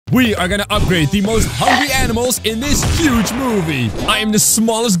We are gonna upgrade the most hungry animals in this huge movie. I am the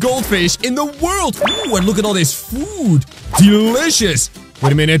smallest goldfish in the world. Ooh, and look at all this food. Delicious.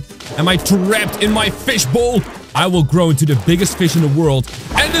 Wait a minute. Am I trapped in my fish bowl? I will grow into the biggest fish in the world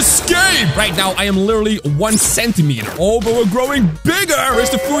and escape! Right now, I am literally 1 centimeter. Oh, but we're growing bigger! Is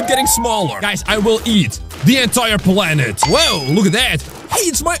the food getting smaller? Guys, I will eat the entire planet. Whoa, look at that. Hey,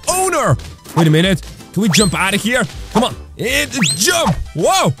 it's my owner. Wait a minute. Can we jump out of here? Come on. Jump!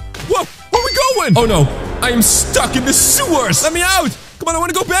 Whoa! Whoa! Where are we going? Oh no, I am stuck in the sewers! Let me out! Come on, I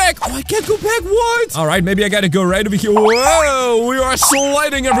want to go back! Oh, I can't go back, what? Alright, maybe I gotta go right over here. Whoa! We are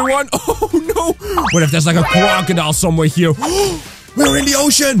sliding, everyone! Oh no! What if there's like a crocodile somewhere here? We're in the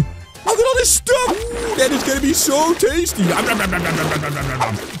ocean! Look at all this stuff! Ooh, that is gonna be so tasty!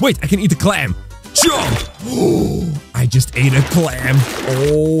 Wait, I can eat the clam! Jump! Oh, I just ate a clam.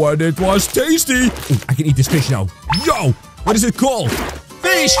 Oh, and it was tasty! Ooh, I can eat this fish now. Yo! What is it called?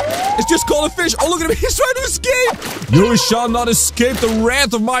 Fish! It's just called a fish. Oh, look at him. He's trying to escape. You shall not escape the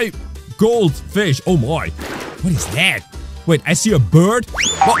wrath of my goldfish. Oh, my. What is that? Wait, I see a bird.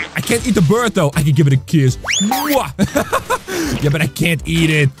 Well, I can't eat the bird, though. I can give it a kiss. Yeah, but I can't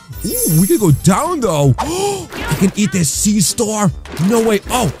eat it. Ooh, we can go down, though. I can eat this sea star. No way.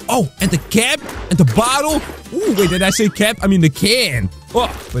 Oh, and the cap and the bottle. Ooh, wait, did I say cap? I mean the can. Oh,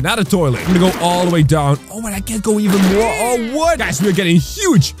 but not a toilet. I'm gonna go all the way down. Oh, but I can't go even more. Oh, what? Guys, we're getting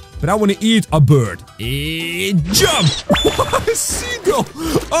huge. But I want to eat a bird. Jump! A seagull!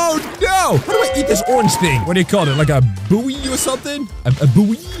 Oh, no! How do I eat this orange thing? What do you call it? Like a buoy or something? A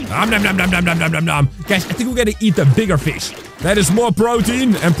buoy? Nom, nom, nom, nom, nom, nom, nom, nom, nom. Guys, I think we're gonna eat the bigger fish. That is more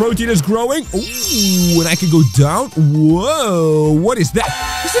protein, and protein is growing. Ooh, and I can go down. Whoa, what is that?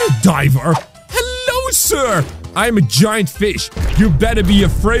 Is that a diver? Hello, sir! I'm a giant fish. You better be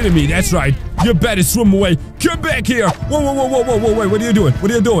afraid of me. That's right. You better swim away. Come back here. Whoa, whoa, whoa, whoa, whoa, whoa, wait. What are you doing?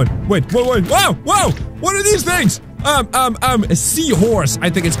 What are you doing? Wait, whoa, wait. Whoa, whoa. What are these things? A seahorse, I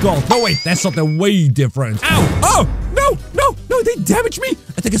think it's called. No, wait. That's something way different. Ow. Oh, no, no, no. They damaged me.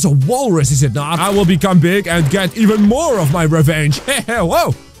 I think it's a walrus, is it not? I will become big and get even more of my revenge.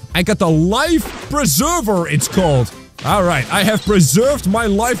 Whoa. I got the life preserver, it's called. All right. I have preserved my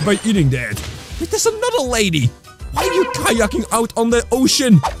life by eating that. Wait, there's another lady. Why are you kayaking out on the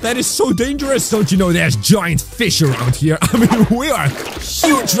ocean? That is so dangerous. Don't you know there's giant fish around here? I mean, we are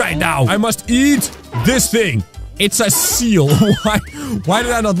huge right now. I must eat this thing. It's a seal. Why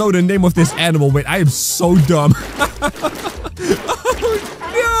did I not know the name of this animal? Wait, I am so dumb.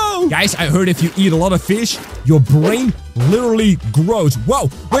 Oh, no. Guys, I heard if you eat a lot of fish, your brain literally grows. Whoa,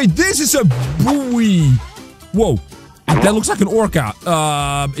 wait, this is a buoy. Whoa. That looks like an orca.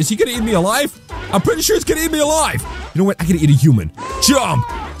 Is he gonna eat me alive? I'm pretty sure it's gonna eat me alive. You know what? I can eat a human. Jump!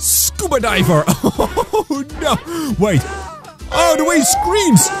 Scuba diver! Oh, no! Wait. Oh, the way he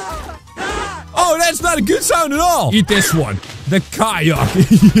screams! Oh, that's not a good sound at all! Eat this one. The kayak.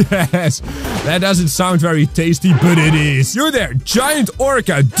 Yes. That doesn't sound very tasty, but it is. You're there, giant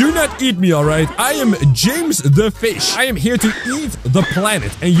orca. Do not eat me, alright? I am James the Fish. I am here to eat the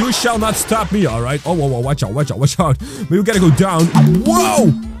planet, and you shall not stop me, alright? Oh, whoa, whoa, watch out, watch out, watch out. We gotta go down.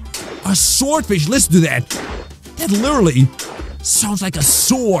 Whoa! A swordfish, listen to that. That literally sounds like a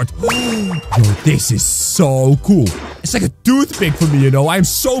sword. Yo, this is so cool. It's like a toothpick for me, you know. I'm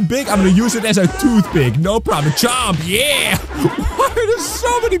so big, I'm gonna use it as a toothpick. No problem. Chomp, yeah. Why are there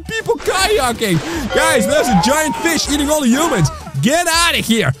so many people kayaking? Guys, there's a giant fish eating all the humans. Get out of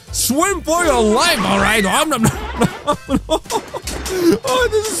here. Swim for your life, alright? Oh,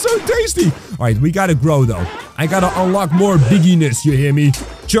 this is so tasty. Alright, we gotta grow, though. I gotta unlock more bigginess, you hear me?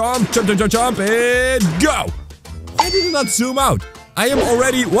 Jump, jump, jump, jump, jump, and go! Why did it not zoom out? I am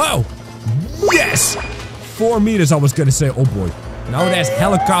already, whoa! Yes! 4 meters, I was gonna say, oh boy. Now there's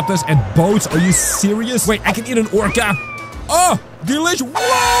helicopters and boats, are you serious? Wait, I can eat an orca? Oh, delicious, whoa,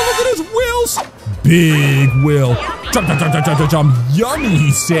 look at his wheels! Big wheel. Jump, jump, jump, jump, jump, jump, yummy,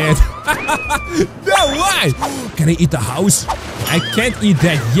 he said. No way! Can I eat the house? I can't eat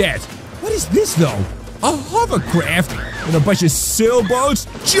that yet. What is this, though? A hovercraft and a bunch of sailboats?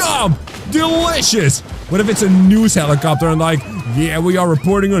 Jump! Delicious! What if it's a news helicopter and like, yeah, we are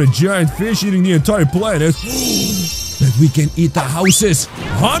reporting on a giant fish eating the entire planet. That we can eat the houses.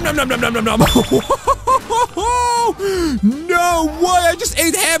 Nom, nom, nom, nom, nom, nom, nom. No way, I just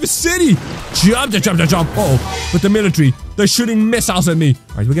ate half a city. Jump, jump, jump, jump. Oh, but the military, they're shooting missiles at me.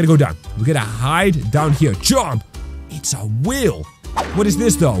 All right, we gotta go down. We gotta hide down here. Jump. It's a whale. What is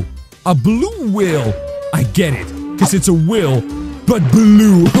this, though? A blue whale. I get it, because it's a whale, but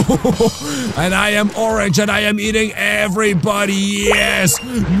blue. And I am orange, and I am eating everybody. Yes!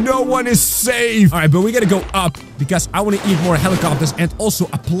 No one is safe. All right, but we gotta go up because I want to eat more helicopters and also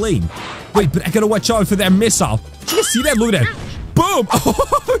a plane. Wait, but I gotta watch out for that missile. Did you see that? Look at that. Boom!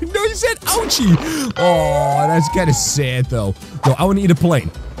 Oh, no, you said ouchie. Oh, that's kind of sad, though. No, I want to eat a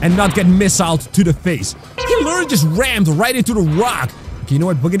plane and not get missiled to the face. He literally just rammed right into the rock. Okay, you know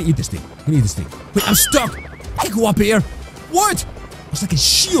what? We're gonna eat this thing. We're gonna eat this thing. Wait, I'm stuck. I can go up here. What? It's like a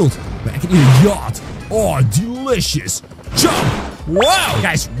shield. But I can eat a yacht. Oh, delicious. Jump! Wow!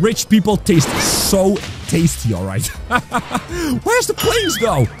 Guys, rich people taste so tasty, alright? Where's the planes,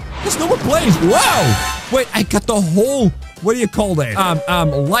 though? There's no more planes. Wow! Wait, I got the whole... What do you call that?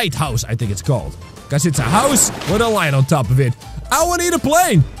 Lighthouse, I think it's called. Because it's a house with a light on top of it. I want to eat a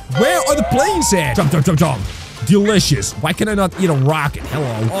plane. Where are the planes at? Jump, jump, jump, jump. Delicious. Why can I not eat a rocket?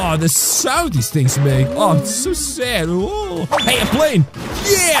 Hello. Oh, the sound these things make. Oh, it's so sad. Oh. Hey, a plane.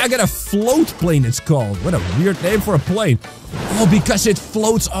 Yeah, I got a float plane, it's called. What a weird name for a plane. Oh, because it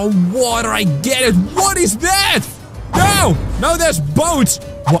floats on water. I get it. What is that? No, no, there's boats.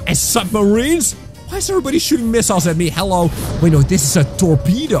 What, as submarines? Why is everybody shooting missiles at me? Hello. Wait, no, this is a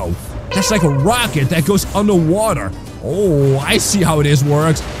torpedo. That's like a rocket that goes underwater. Oh, I see how it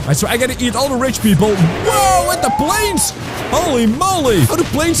works. Alright, so I gotta eat all the rich people. Whoa, at the planes! Holy moly! How do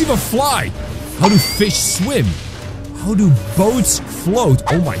planes even fly? How do fish swim? How do boats float?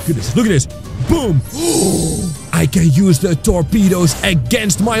 Oh my goodness, look at this. Boom! I can use the torpedoes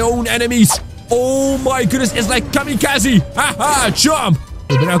against my own enemies. Oh my goodness, it's like kamikaze. Haha, jump!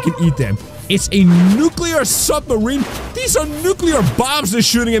 But now I can eat them. It's a nuclear submarine. These are nuclear bombs they're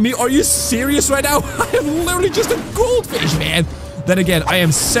shooting at me. Are you serious right now? I am literally just a goldfish, man. Then again, I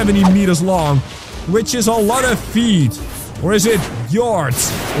am 70 meters long, which is a lot of feet. Or is it yards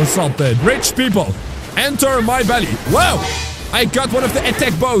or something? Rich people, enter my belly. Whoa! I got one of the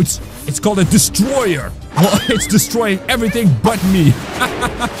attack boats. It's called a destroyer. Well, it's destroying everything but me.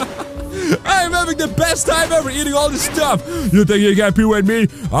 I'm having the best time ever eating all this stuff. You think you can with me?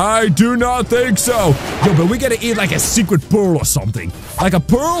 I do not think so. Yo, but we gotta eat like a secret pearl or something. Like a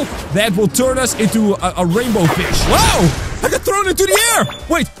pearl that will turn us into a rainbow fish. Whoa! I got thrown into the air.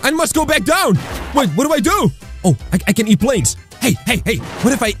 Wait, I must go back down. Wait, what do I do? Oh, I can eat planes. Hey, hey, hey.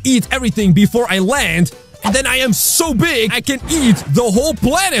 What if I eat everything before I land? And then I am so big, I can eat the whole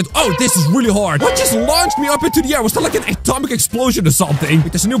planet. Oh, this is really hard. What just launched me up into the air? Was that like an atomic explosion or something?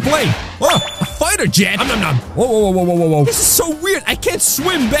 Wait, there's a new plane. Oh, a fighter jet. Nom, nom, nom. Whoa, whoa, whoa, whoa, whoa, whoa. This is so weird. I can't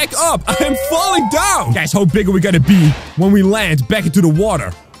swim back up. I am falling down. Guys, how big are we gonna be when we land back into the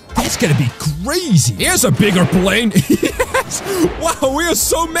water? That's gonna be crazy. Here's a bigger plane. Yes. Wow, we are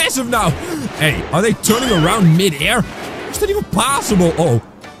so massive now. Hey, are they turning around mid-air? Is that even possible? Oh.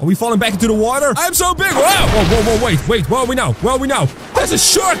 Are we falling back into the water? I'm so big! Whoa! Whoa, whoa, whoa, wait, where are we now? Where are we now? There's a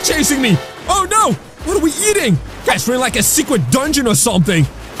shark chasing me! Oh no! What are we eating? Guys, we're in like a secret dungeon or something.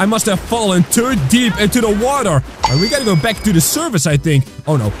 I must have fallen too deep into the water. Right, we gotta go back to the surface, I think.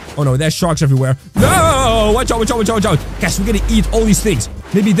 Oh no, there's sharks everywhere. No! Watch out, watch out, watch out, watch out. Guys, we're gonna eat all these things.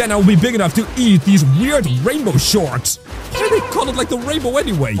 Maybe then I'll be big enough to eat these weird rainbow sharks. Why do they call it like the rainbow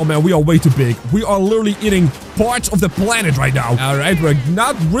anyway? Oh man, we are way too big. We are literally eating parts of the planet right now. Alright, we're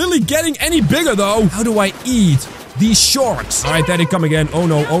not really getting any bigger though. How do I eat these sharks? Alright, there they come again. Oh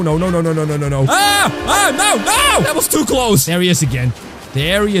no, oh no, no, no, no, no, no, no, no. Ah, no, no! That was too close. There he is again.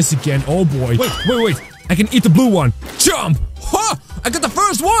 There he is again. Oh boy. Wait. I can eat the blue one. Jump! Ha! I got the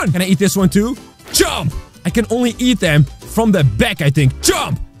first one! Can I eat this one too? Jump! I can only eat them from the back, I think.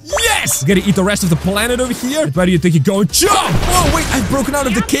 Jump! Yes! Gotta eat the rest of the planet over here. Where do you think you're going? Jump! Oh, wait, I've broken out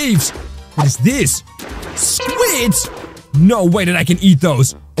of the caves. What is this? Squids? No way that I can eat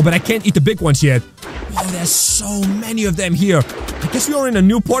those. Oh, but I can't eat the big ones yet. Oh, there's so many of them here. I guess we are in a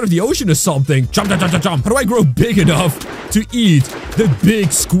new part of the ocean or something. Jump, jump, jump, jump, jump. How do I grow big enough to eat the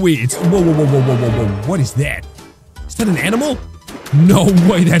big squids? Whoa, whoa, whoa, whoa, whoa, whoa, whoa. What is that? Is that an animal? No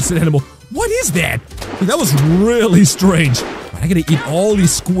way that's an animal. What is that? That was really strange. I gotta eat all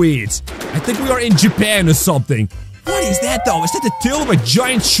these squids. I think we are in Japan or something. What is that though? Is that the tail of a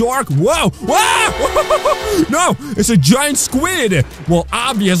giant shark? Whoa! Whoa! No! It's a giant squid! Well,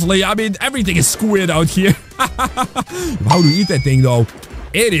 obviously, I mean, everything is squid out here. How do you eat that thing though?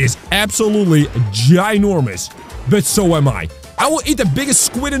 It is absolutely ginormous. But so am I. I will eat the biggest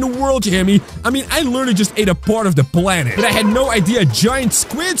squid in the world, you hear me? I mean, I literally just ate a part of the planet. But I had no idea giant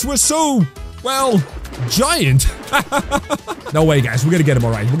squids were so well, giant. No way, guys. We're gonna get him,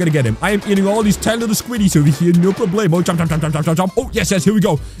 all right. We're gonna get him. I am eating all these tiny little squiddies over here. No problemo. Jump, jump, jump, jump, jump, jump, jump. Oh, yes, yes. Here we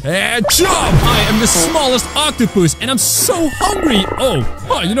go. And jump. I am the smallest octopus, and I'm so hungry.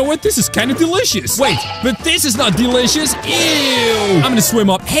 Oh, you know what? This is kind of delicious. Wait, but this is not delicious. Ew. I'm gonna swim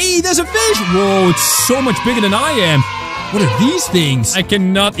up. Hey, there's a fish. Whoa, it's so much bigger than I am. What are these things? I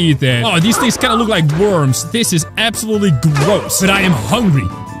cannot eat that. Oh, these things kind of look like worms. This is absolutely gross. But I am hungry.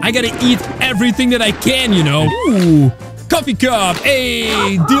 I gotta eat everything that I can, you know. Ooh, coffee cup.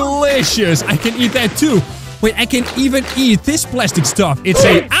 Hey, delicious. I can eat that too. Wait, I can even eat this plastic stuff. It's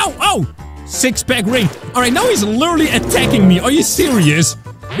a, ow, six-pack ring. All right, now he's literally attacking me. Are you serious?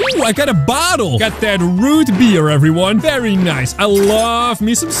 Ooh, I got a bottle. Got that root beer, everyone. Very nice. I love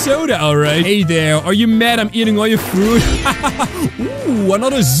me some soda, all right. Hey there, are you mad I'm eating all your food? Ooh,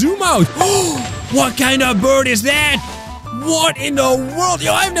 another zoom out. What kind of bird is that? What in the world?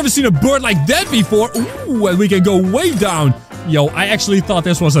 Yo, I've never seen a bird like that before. Ooh, and we can go way down. Yo, I actually thought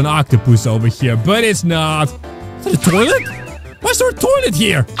this was an octopus over here, but it's not. Is that a toilet? Why is there a toilet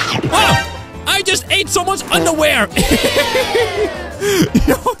here? Oh! I just ate someone's underwear!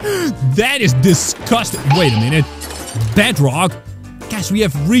 Yo, that is disgusting. Wait a minute. Bedrock? Guys, we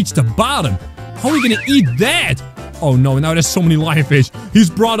have reached the bottom. How are we gonna eat that? Oh no, now there's so many lionfish. He's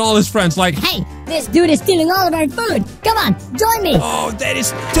brought all his friends like, hey, this dude is stealing all of our food. Come on, join me. Oh, that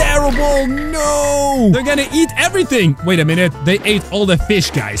is terrible. No. They're gonna eat everything. Wait a minute. They ate all the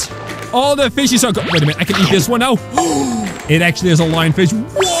fish, guys. All the fishies are Wait a minute. I can eat this one now. It actually is a lionfish.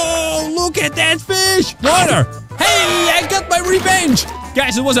 Whoa, look at that fish. Water. Hey, I got my revenge.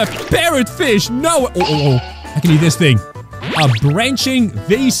 Guys, it was a parrotfish. No. Oh. I can eat this thing. A branching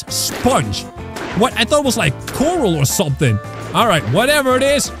vase sponge. What? I thought it was like coral or something. Alright, whatever it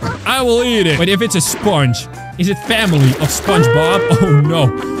is, I will eat it. But if it's a sponge, is it family of SpongeBob? Oh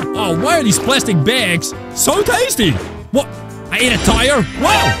no. Oh, why are these plastic bags so tasty? What? I ate a tire?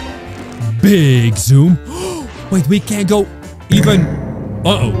 Wow. Big zoom. Wait, we can't go even...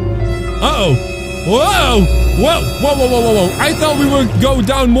 Uh-oh. Whoa. I thought we would go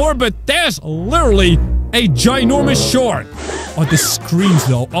down more, but there's literally a ginormous shark. Oh, this screams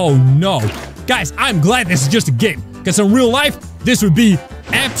though. Oh no. Guys, I'm glad this is just a game, because in real life, this would be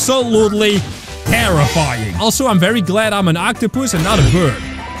absolutely terrifying. Also, I'm very glad I'm an octopus and not a bird.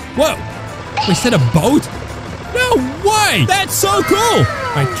 Whoa. Wait, is that a boat? No way. That's so cool.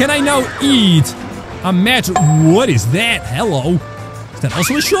 Right, can I now eat a match? What is that? Hello. Is that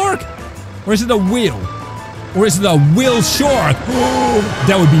also a shark? Or is it a whale? Or is it a whale shark? Oh,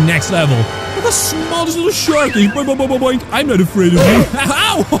 that would be next level. Look how small this little shark is. Boing, boing, boing, boing. I'm not afraid of you.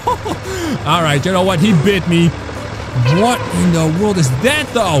 Ow! Alright, you know what? He bit me. What in the world is that,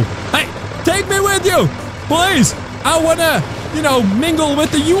 though? Hey, take me with you! Please! I wanna, you know, mingle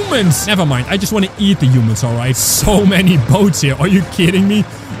with the humans. Never mind, I just wanna eat the humans, alright? So many boats here. Are you kidding me?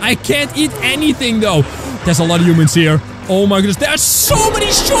 I can't eat anything, though. There's a lot of humans here. Oh my goodness, there are so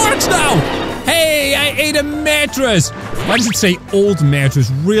many sharks now! Hey, I ate a mattress! Why does it say old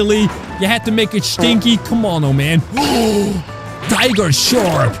mattress? Really? You had to make it stinky? Come on, oh man. Tiger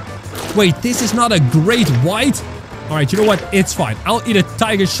shark! Wait, this is not a great white? Alright, you know what? It's fine. I'll eat a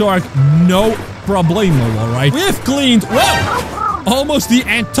tiger shark. No problemo, alright? We've cleaned, well, almost the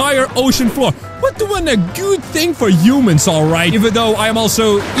entire ocean floor. We're doing a good thing for humans, alright? Even though I am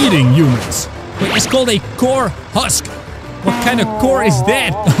also eating humans. Wait, it's called a core husk. What kind of core is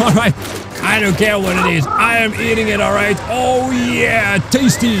that? Alright, I don't care what it is. I am eating it, alright? Oh yeah,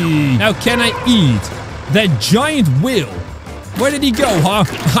 tasty. Now can I eat that giant whale? Where did he go, huh?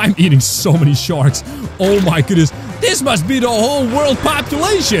 I'm eating so many sharks. Oh my goodness. This must be the whole world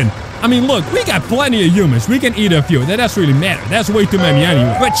population. I mean, look, we got plenty of humans. We can eat a few. That doesn't really matter. That's way too many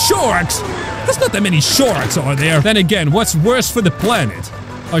anyway. But sharks? There's not that many sharks, are there? Then again, what's worse for the planet?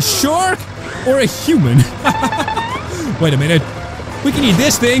 A shark or a human? Wait a minute. We can eat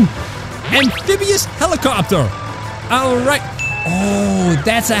this thing. Amphibious helicopter. Alright. Oh,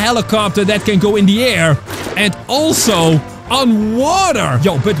 that's a helicopter that can go in the air. And also on water.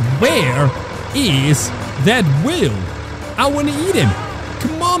 Yo, but where is that whale? I want to eat him.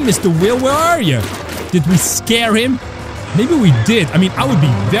 Come on, Mr. Whale, where are you? Did we scare him? Maybe we did. I mean, I would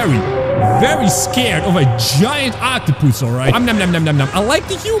be very, very scared of a giant octopus, alright? Nom nom nom nom nom. I like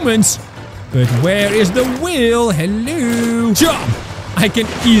the humans. But where is the whale? Hello? Jump! I can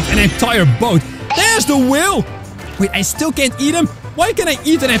eat an entire boat. There's the whale! Wait, I still can't eat him? Why can I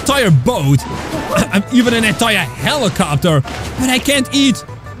eat an entire boat? I'm even an entire helicopter. But I can't eat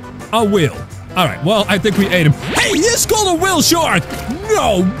a whale. Alright, well, I think we ate him. Hey, it's called a whale shark!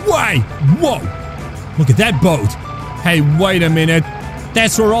 No way! Whoa! Look at that boat. Hey, wait a minute.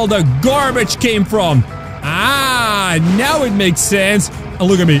 That's where all the garbage came from. Ah, now it makes sense. Oh,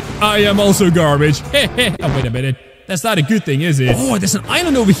 look at me. I am also garbage. Oh, wait a minute. That's not a good thing, is it? Oh, there's an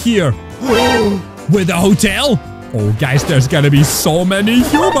island over here. With a hotel. Oh, guys, there's gotta be so many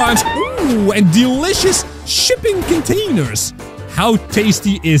humans. Ooh, and delicious shipping containers. How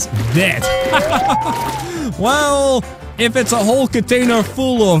tasty is that? Well, if it's a whole container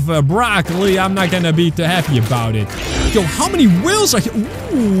full of broccoli, I'm not gonna be too happy about it. Yo, how many whales are here?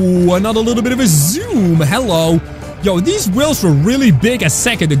 Ooh, another little bit of a zoom. Hello. Yo, these whales were really big a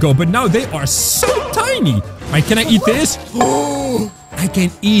second ago, but now they are so tiny. Right, can I eat this? Oh, I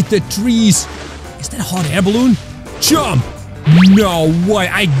can eat the trees. Is that a hot air balloon? Jump! No way,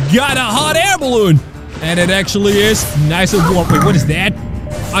 I got a hot air balloon! And it actually is nice and warm. Wait, what is that?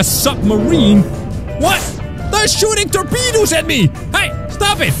 A submarine? What? They're shooting torpedoes at me! Hey,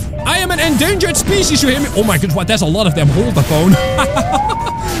 stop it! I am an endangered species, you hear me? Oh my goodness, what? There's a lot of them. Hold the phone.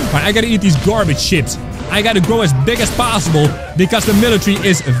 Right, I gotta eat these garbage ships. I gotta grow as big as possible because the military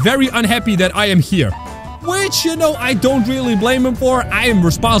is very unhappy that I am here. Which, you know, I don't really blame him for. I am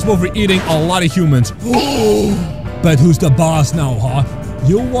responsible for eating a lot of humans. But who's the boss now, huh?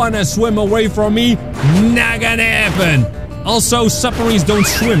 You wanna swim away from me? Not gonna happen. Also, submarines don't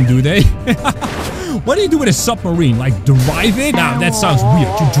swim, do they? What do you do with a submarine? Like, drive it? Now, that sounds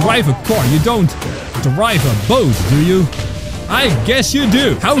weird. You drive a car. You don't drive a boat, do you? I guess you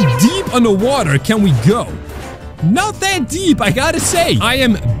do. How deep underwater can we go? Not that deep, I gotta say. I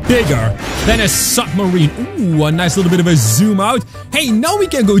am bigger than a submarine. Ooh, a nice little bit of a zoom out. Hey, now we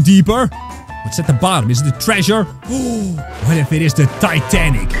can go deeper. What's at the bottom? Is it the treasure? What if it is the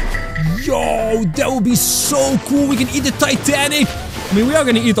Titanic? Yo, that would be so cool. We can eat the Titanic. I mean, we are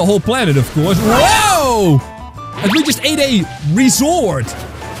gonna eat the whole planet, of course. Whoa! Like, we just ate a resort.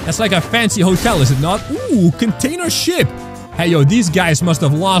 That's like a fancy hotel, is it not? Ooh, container ship. Hey, yo, these guys must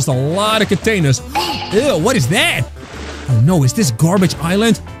have lost a lot of containers. Ew, what is that? Oh no, is this Garbage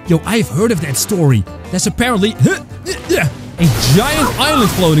Island? Yo, I've heard of that story. That's apparently a giant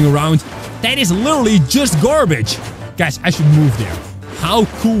island floating around. That is literally just garbage. Guys, I should move there. How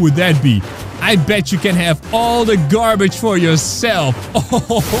cool would that be? I bet you can have all the garbage for yourself.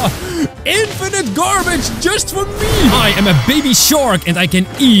 Oh, infinite garbage just for me. I am a baby shark and I can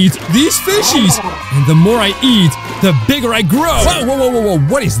eat these fishies. And the more I eat, the bigger I grow. Whoa, whoa, whoa, whoa, whoa.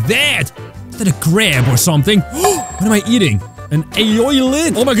 What is that? Is that a crab or something? What am I eating? An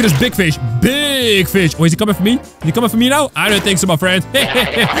aeolid? Oh my goodness, big fish. Big fish. Oh, is he coming for me? Is he coming for me now? I don't think so, my friend.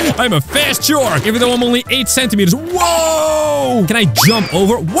 I'm a fast shark, even though I'm only 8 centimeters. Whoa! Can I jump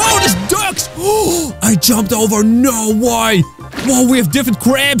over? Whoa, there's ducks! I jumped over. No way! Whoa, we have different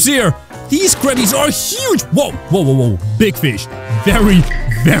crabs here. These crabbies are huge. Whoa, whoa, whoa, whoa. Big fish. Very,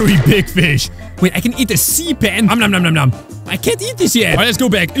 very big fish. Wait, I can eat the sea pan. Nom, nom, nom, nom. I can't eat this yet. All right, let's go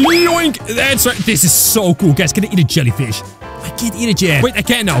back. Yoink. That's right. This is so cool. Guys, can I eat a jellyfish? I can't eat it yet. Wait, I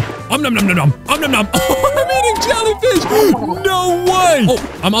can now. Nom, nom, nom, nom, nom. Nom, nom. Oh, I'm eating jellyfish. No way.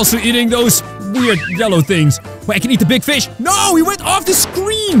 Oh, I'm also eating those weird yellow things. Wait, I can eat the big fish. No, he went off the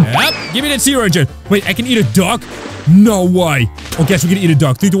screen. Yep, give me that sea urchin. Wait, I can eat a duck? No way. Oh, guess we can eat a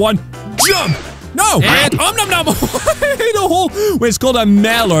duck. 3, 2, 1. Jump. No. And nom, nom. I ate a whole. Wait, it's called a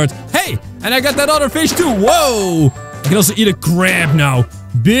mallard. Hey, and I got that other fish too. Whoa. I can also eat a crab now.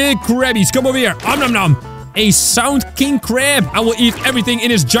 Big crabbies. Come over here. Nom, nom. A sound king crab. I will eat everything in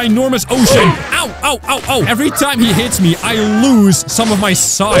his ginormous ocean. Ow, ow, ow, ow. Every time he hits me, I lose some of my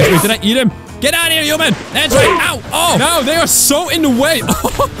size. Wait, did I eat him? Get out of here, human. That's right. Ow. Oh, no, they are so in the way.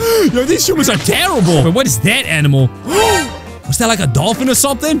 Yo, these humans are terrible. Wait, what is that animal? Was that like a dolphin or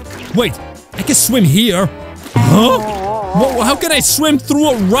something? Wait, I can swim here. Huh? Whoa, how can I swim through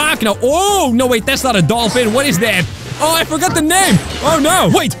a rock now? Oh, no, wait, that's not a dolphin. What is that? Oh, I forgot the name. Oh, no.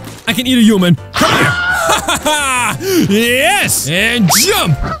 Wait, I can eat a human. Come here. Yes! And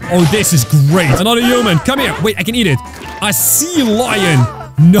jump! Oh, this is great. Another human. Come here. Wait, I can eat it. A sea lion.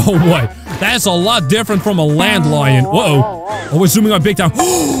 No way. That's a lot different from a land lion. Whoa. Oh, we're zooming out big time.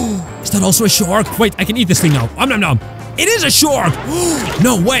 Is that also a shark? Wait, I can eat this thing now. Nom, nom, nom. It is a shark.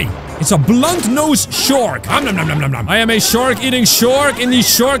 No way. It's a blunt-nosed shark. Nom, nom, nom, nom, nom. I am a shark-eating shark in these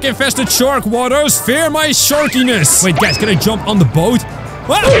shark-infested shark waters. Fear my sharkiness. Wait, guys, can I jump on the boat?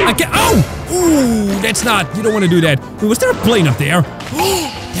 Oh, I can't. Oh! Ooh, that's not. You don't want to do that. Wait, was there a plane up there?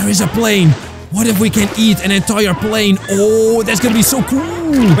 There is a plane. What if we can eat an entire plane? Oh, that's gonna be so cool.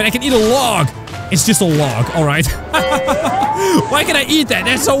 But I can eat a log. It's just a log. All right. Why can I eat that?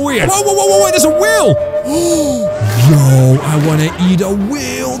 That's so weird. Whoa, whoa, whoa, whoa, there's a whale. go. I want to eat a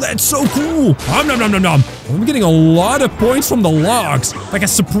wheel. That's so cool. Nom, nom, nom, nom, nom. I'm getting a lot of points from the logs. Like a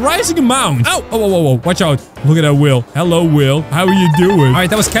surprising amount. Ow. Oh, whoa, whoa, whoa. Watch out. Look at that wheel. Hello, Will. How are you doing? All right,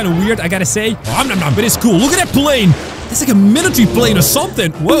 that was kind of weird, I gotta say. Nom, nom, nom. But it's cool. Look at that plane. It's like a military plane or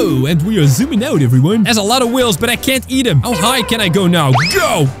something. Whoa, and we are zooming out, everyone. There's a lot of wheels, but I can't eat them. How high can I go now?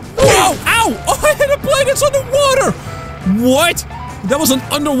 Go. Whoa. Ow. Oh, I hit a plane. It's underwater. What? That was an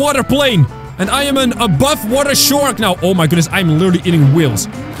underwater plane. And I am an above water shark now. Oh my goodness, I'm literally eating whales.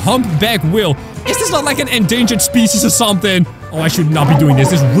 Humpback whale. Is this not like an endangered species or something? Oh, I should not be doing this.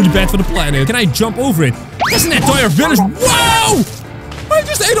 This is really bad for the planet. Can I jump over it? That's an entire village. Wow! I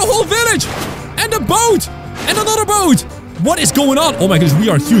just ate a whole village. And a boat. And another boat. What is going on? Oh my goodness, we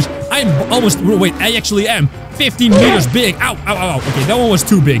are huge. I'm almost... Wait, I actually am 15 meters big. Ow, ow, ow, ow. Okay, that one was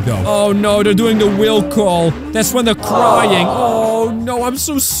too big, though. Oh, no, they're doing the whale call. That's when they're crying. Oh, no, I'm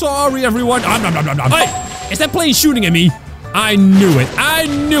so sorry, everyone. Nom, nom, nom, nom, nom. Hey, is that plane shooting at me? I knew it. I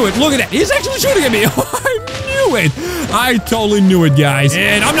knew it. Look at that. He's actually shooting at me. I knew it. I totally knew it, guys.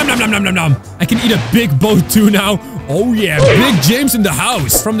 And nom, nom, nom, nom, nom, nom, nom. I can eat a big boat, too, now. Oh yeah, Big James in the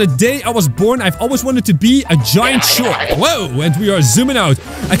house. From the day I was born, I've always wanted to be a giant shark. Whoa, and we are zooming out.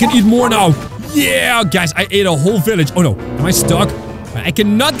 I can eat more now. Yeah, guys, I ate a whole village. Oh no, am I stuck? I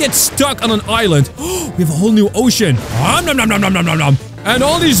cannot get stuck on an island. We have a whole new ocean. Nom, nom, nom, nom, nom, nom, nom. And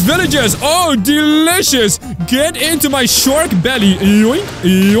all these villages. Oh, delicious. Get into my shark belly. Yoink,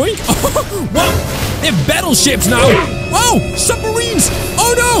 yoink. Whoa, they have battleships now. Whoa, submarines.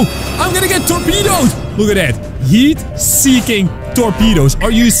 Oh no, I'm gonna get torpedoed. Look at that. Heat-seeking torpedoes.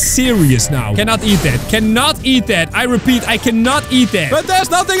 Are you serious now? Cannot eat that. Cannot eat that. I repeat, I cannot eat that. But there's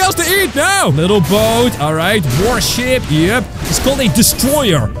nothing else to eat now. Little boat. All right. Warship. Yep. It's called a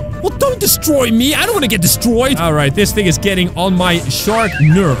destroyer. Well, don't destroy me. I don't want to get destroyed. All right, this thing is getting on my shark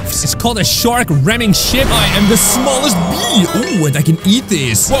nerves. It's called a shark ramming ship. I am the smallest bee. Ooh, and I can eat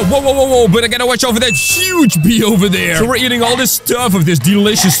this. Whoa, whoa, whoa, whoa, whoa. But I gotta watch out for that huge bee over there. So we're eating all this stuff of this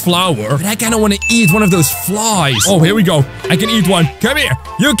delicious flour. But I kind of want to eat one of those flies. Oh, here we go. I can eat one. Come here.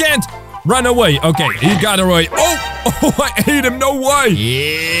 You can't run away. Okay, he got away. Oh, I ate him. No way.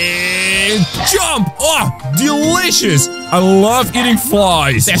 Yeah, jump. Oh, delicious. I love eating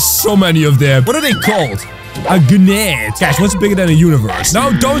flies. There's so many of them. What are they called? A gnat. Guys, what's bigger than a universe?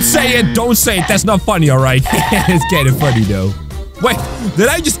 No, don't say it. Don't say it. That's not funny, all right? It's kind of funny, though. Wait, did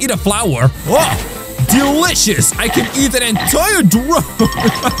I just eat a flower? Oh, delicious. I can eat an entire drone.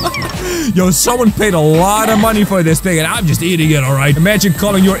 Yo, someone paid a lot of money for this thing, and I'm just eating it, all right? Imagine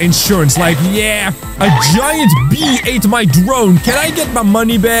calling your insurance like, yeah, a giant bee ate my drone. Can I get my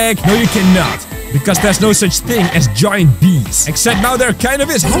money back? No, you cannot. Because there's no such thing as giant bees. Except now there kind of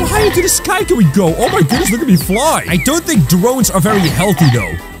is. How high into the sky can we go? Oh my goodness, look at me fly. I don't think drones are very healthy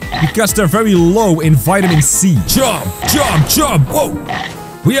though. Because they're very low in vitamin C. Jump, jump, jump. Whoa.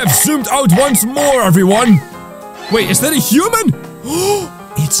 We have zoomed out once more, everyone. Wait, is that a human?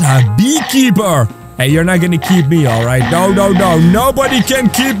 It's a beekeeper. Hey, you're not gonna keep me, alright? No, no, no. Nobody can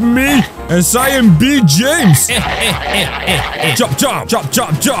keep me. As I am Big James. Jump, jump, jump,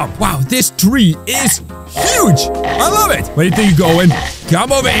 jump, jump. Wow, this tree is huge. I love it. Where do you think you're going?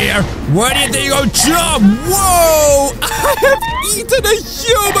 Come over here. Where do you think you're going? Jump. Whoa. I have eaten a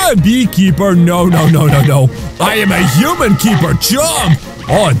human. Beekeeper. No, no, no, no, no. I am a human keeper. Jump.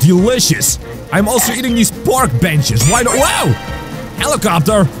 Oh, delicious. I'm also eating these park benches. Why not? Wow.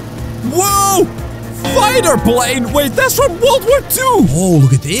 Helicopter. Whoa. Fighter plane. Wait, that's from World War II. Oh,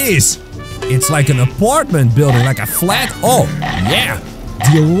 look at this. It's like an apartment building, like a flat. Oh, yeah.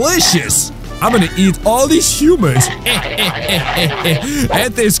 Delicious. I'm gonna eat all these humans.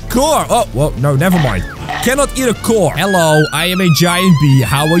 And this car. Oh, well, no, never mind. Cannot eat a car. Hello, I am a giant bee.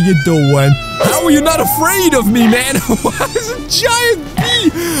 How are you doing? How are you not afraid of me, man? What is a giant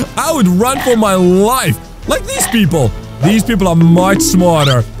bee? I would run for my life. Like these people. These people are much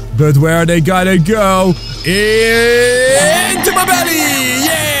smarter. But where they gotta go? Into my belly!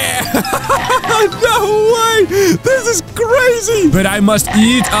 Yeah! No way! This is crazy! But I must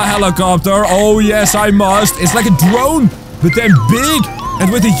eat a helicopter. Oh yes, I must. It's like a drone, but then big and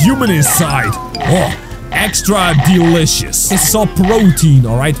with a human inside. Oh, extra delicious. This is all protein,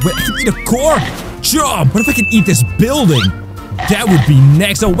 alright? Wait, I can eat a core? Jump! What if I can eat this building? That would be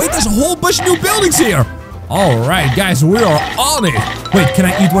next. Oh wait, there's a whole bunch of new buildings here. Alright, guys, we are on it. Wait, can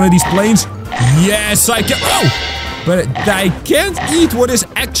I eat one of these planes? Yes, I can. Oh! But I can't eat what is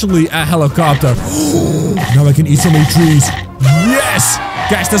actually a helicopter. Now I can eat so many trees. Yes!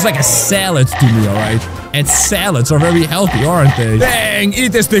 Guys, that's like a salad to me, alright? And salads are very healthy, aren't they? Dang,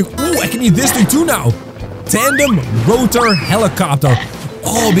 eat this thing. Ooh, I can eat this thing too now. Tandem rotor helicopter.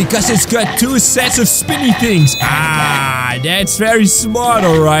 Oh, because it's got 2 sets of spinny things. Ah, that's very smart,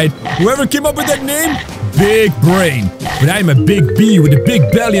 alright. Whoever came up with that name, big brain. But I'm a big bee with a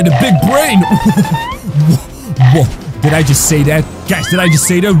big belly and a big brain. Whoa, did I just say that? Guys, did I just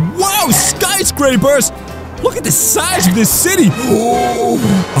say that? Wow, skyscrapers! Look at the size of this city. Oh,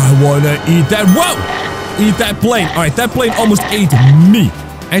 I wanna eat that. Whoa! Eat that plane. Alright, that plane almost ate me.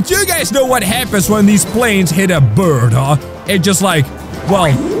 And you guys know what happens when these planes hit a bird, huh? It just like, well,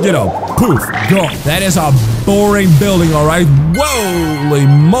 you know, poof, gone. That is a boring building, alright? Holy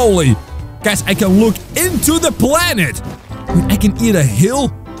moly. Guys, I can look into the planet. Wait, I can eat a hill?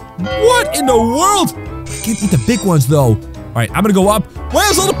 What in the world? I can't eat the big ones, though. Alright, I'm gonna go up.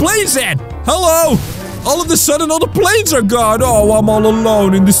 Where's all the planes at? Hello? All of a sudden, all the planes are gone. Oh, I'm all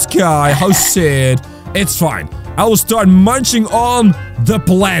alone in the sky. How sad. It's fine. I will start munching on the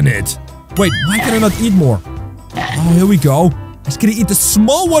planet. Wait, why can I not eat more? Oh, here we go. I'm just gonna eat the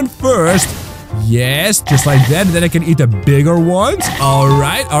small one first. Yes, just like that. And then I can eat the bigger ones.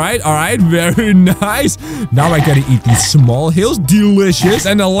 Alright, alright, alright. Very nice. Now I gotta eat these small hills. Delicious.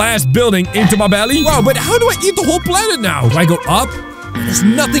 And the last building into my belly. Wow, but how do I eat the whole planet now? Do I go up? There's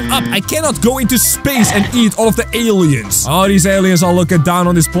nothing up. I cannot go into space and eat all of the aliens. Oh, these aliens are looking down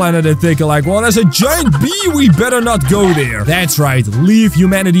on this planet and thinking like, well, there's a giant bee. We better not go there. That's right. Leave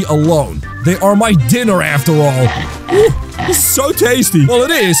humanity alone. They are my dinner after all. Ooh, this is so tasty. Well,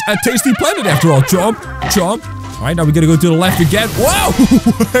 it is a tasty planet after all. Chomp, chomp. All right, now we gotta go to the left again. Wow!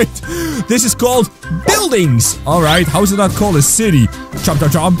 Wait, this is called buildings. All right, how is it not called a city? Chomp,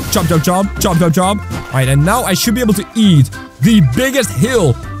 chomp, chomp, chomp, chomp, chomp, chomp, chomp, chomp. All right, and now I should be able to eat the biggest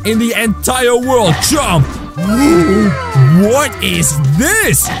hill in the entire world. Chomp! What is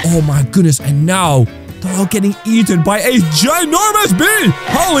this? Oh my goodness, and now they're all getting eaten by a ginormous bee.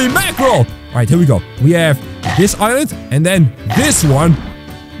 Holy mackerel! All right, here we go. We have this island, and then this one.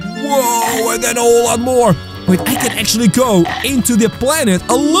 Whoa, and then a whole lot more. Wait, I can actually go into the planet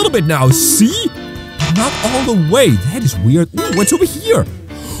a little bit now. See? Not all the way. That is weird. Ooh, what's over here?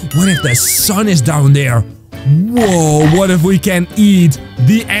 What if the sun is down there? Whoa, what if we can eat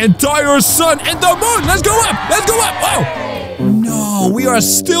the entire sun and the moon? Let's go up! Let's go up! Whoa! No, we are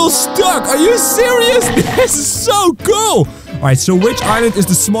still stuck. Are you serious? This is so cool. Alright, so which island is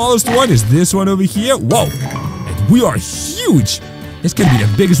the smallest one? Is this one over here? Whoa. And we are huge. This could be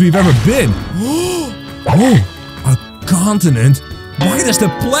the biggest we've ever been. Oh, a continent? Why does the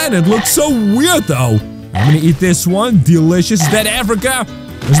planet look so weird though? I'm gonna eat this one. Delicious. Is that Africa?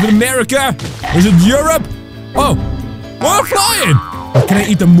 Is it America? Is it Europe? Oh, we're flying! Wait, can I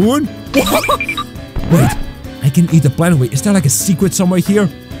eat the moon? Wait, I can eat the planet. Wait, is there like a secret somewhere here?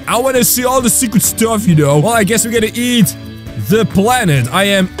 I want to see all the secret stuff, you know. Well, I guess we're gonna eat the planet. I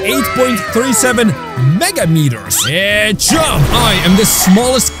am 8.37 megameters. And jump! I am the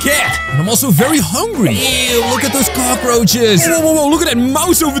smallest cat. And I'm also very hungry. Ew, look at those cockroaches. Whoa, whoa, whoa, look at that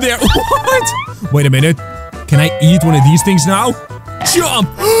mouse over there. What? Wait a minute. Can I eat one of these things now? Jump!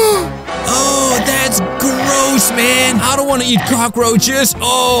 Oh, that's gross, man. I don't want to eat cockroaches.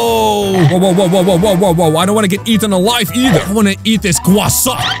 Oh. Whoa, whoa, whoa, whoa, whoa, whoa, whoa, whoa. I don't want to get eaten alive either. I want to eat this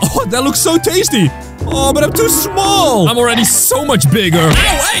croissant. Oh, that looks so tasty. Oh, but I'm too small. I'm already so much bigger. Ow,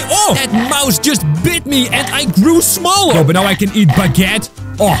 hey, oh. That mouse just bit me and I grew smaller. Oh, but now I can eat baguette.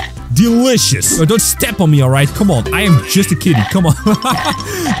 Oh, delicious. Oh, don't step on me, alright? Come on. I am just a kitty. Come on.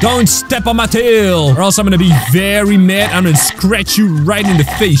 Don't step on my tail. Or else I'm gonna be very mad. I'm gonna scratch you right in the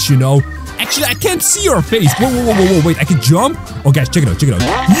face, you know. Actually, I can't see your face. Whoa, whoa, whoa, whoa, whoa. Wait, I can jump? Oh, guys, check it out. Check it out.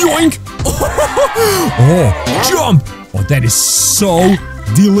 Yoink. Oh, jump. Oh, that is so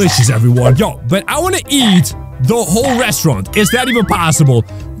delicious, everyone. Yo, but I want to eat the whole restaurant. Is that even possible?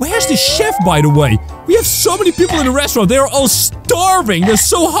 Where's the chef, by the way? We have so many people in the restaurant. They are all starving. They're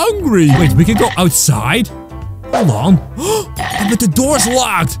so hungry. Wait, we can go outside? Hold on. But the door's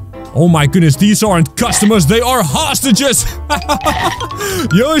locked. Oh my goodness, these aren't customers. They are hostages.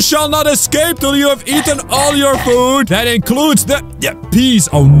 You shall not escape till you have eaten all your food. That includes the peas.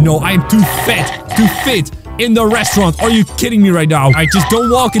 Oh no, I am too fat to fit in the restaurant. Are you kidding me right now? I just don't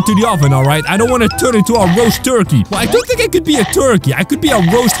walk into the oven, alright? I don't want to turn into a roast turkey. Well, I don't think I could be a turkey. I could be a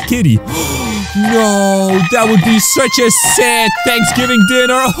roast kitty. No, that would be such a sad Thanksgiving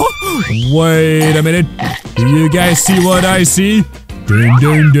dinner. Wait a minute. Do you guys see what I see? Dun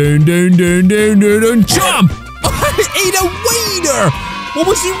dun dun dun dun dun dun dun. Jump! I ate a waiter! What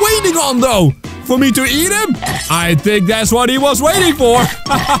was he waiting on though? For me to eat him? I think that's what he was waiting for.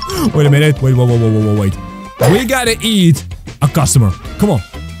 Wait a minute. Wait, whoa, whoa, whoa, whoa, wait. We gotta eat a customer. Come on.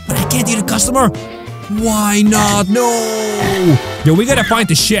 But I can't eat a customer. Why not? No. Yo, we gotta find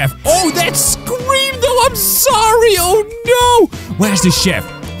the chef. Oh, that screamed the Oh, I'm sorry. Oh, no. Where's the chef?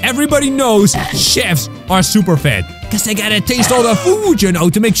 Everybody knows chefs are super fat. Because they gotta taste all the food, you know,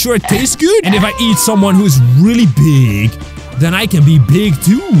 to make sure it tastes good. And if I eat someone who's really big, then I can be big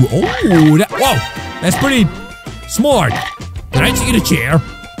too. Oh, whoa. That's pretty smart. Did I just eat a chair?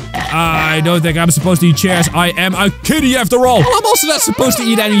 I don't think I'm supposed to eat chairs. I am a kitty after all. Well, I'm also not supposed to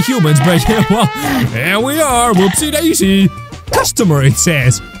eat any humans, but yeah, well, here we are. Whoopsie daisy. Customer, it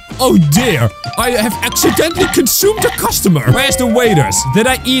says. Oh dear, I have accidentally consumed a customer. Where's the waiters? Did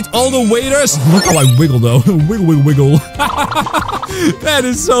I eat all the waiters? Look how I wiggle though. Wiggle, wiggle, wiggle. That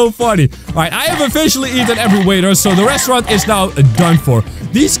is so funny. Alright, I have officially eaten every waiter, so the restaurant is now done for.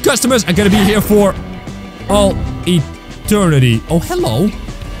 These customers are gonna be here for all eternity. Oh, hello.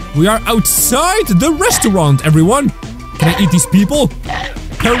 We are outside the restaurant, everyone. Can I eat these people?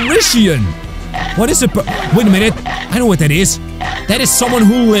 Parisian. What is it? Wait a minute. I know what that is. That is someone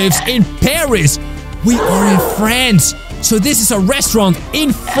who lives in Paris. We are in France. So this is a restaurant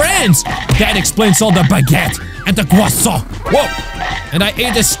in France. That explains all the baguette and the croissant. Whoa. And I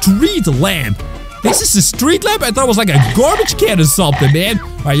ate a street lamp. This is a street lamp? I thought it was like a garbage can or something, man.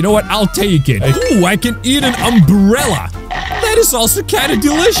 Alright, you know what? I'll take it. Ooh, I can eat an umbrella. That is also kind of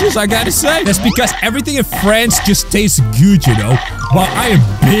delicious, I gotta say. That's because everything in France just tastes good, you know. Wow, I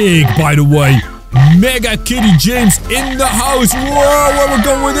am big, by the way. Mega Kitty James in the house. Whoa, where we're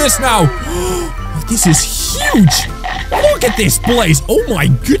going with this now? Oh, this is huge. Look at this place. Oh my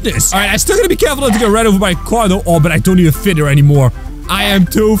goodness. Alright, I still gotta be careful not to get right over my car though. Oh, but I don't even fit here anymore. I am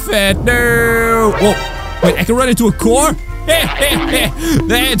too fat. No. Oh, wait, I can run into a car?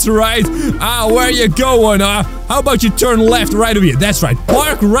 That's right. Where you going, How about you turn left right over here? That's right.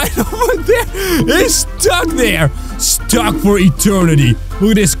 Park right over there. It's stuck there. Stuck for eternity.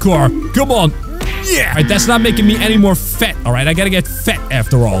 Look at this car. Come on. Yeah. Alright, that's not making me any more fat. Alright, I gotta get fat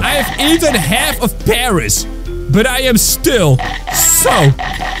after all. I have eaten half of Paris, but I am still so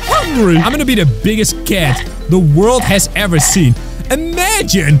hungry. I'm gonna be the biggest cat the world has ever seen.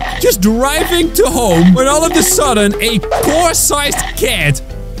 Imagine just driving to home when all of a sudden a car-sized cat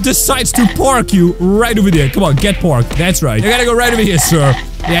decides to park you right over there. Come on, get parked. That's right. You gotta go right over here, sir.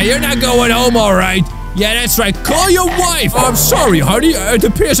 Yeah, you're not going home, alright? Yeah, that's right. Call your wife. Oh, I'm sorry, honey. It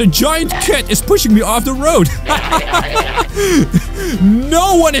appears a giant cat is pushing me off the road.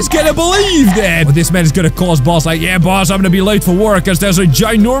 No one is gonna believe that. But this man is gonna call his boss like, yeah, boss, I'm gonna be late for work because there's a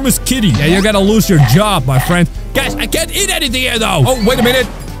ginormous kitty. Yeah, you're gonna lose your job, my friend. Guys, I can't eat anything here, though. Oh, wait a minute.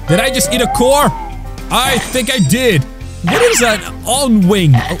 Did I just eat a core? I think I did. What is that?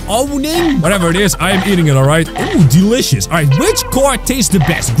 On-wing? On-wing? Whatever it is, I am eating it, alright? Ooh, delicious. Alright, which core tastes the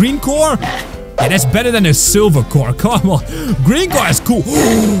best? Green core? Yeah, that's better than a silver core. Come on. Green core is cool.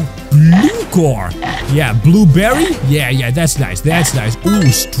 Blue core. Yeah, blueberry? Yeah, that's nice. That's nice. Ooh,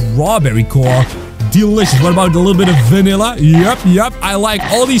 strawberry core. Delicious. What about a little bit of vanilla? Yep. I like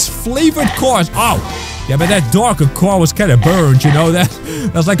all these flavored cores. Oh. Yeah, but that darker core was kind of burned, you know?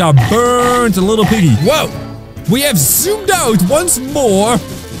 That's like a burnt little piggy. Whoa. We have zoomed out once more.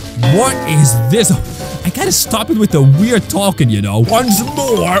 What is this? I gotta stop it with the weird talking, you know. Once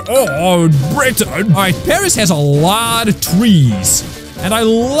more, oh, Britain. Alright, Paris has a lot of trees. And I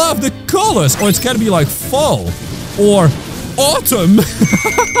love the colors. Oh, it's gotta be like fall. Or autumn.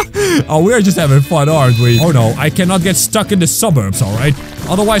 Oh, we're just having fun, aren't we? Oh no, I cannot get stuck in the suburbs, alright?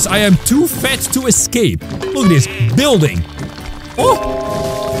 Otherwise, I am too fat to escape. Look at this building.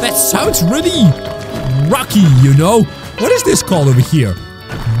 Oh, that sounds really rocky, you know? What is this called over here?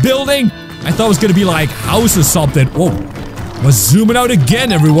 Building? I thought it was gonna be like house or something. Whoa. We're zooming out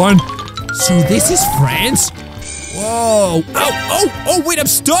again, everyone. So this is France? Whoa. Oh, wait, I'm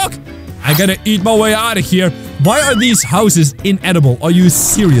stuck. I gotta eat my way out of here. Why are these houses inedible? Are you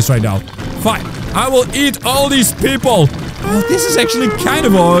serious right now? Fine. I will eat all these people. Oh, this is actually kind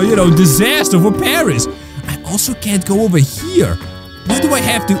of a, you know, disaster for Paris. I also can't go over here. What do I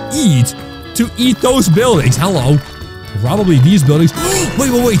have to eat those buildings? Hello. Probably these buildings.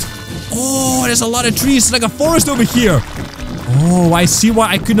 Wait. Oh, there's a lot of trees. It's like a forest over here. Oh, I see why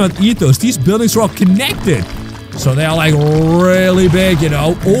I could not eat those. These buildings are all connected. So they are like really big, you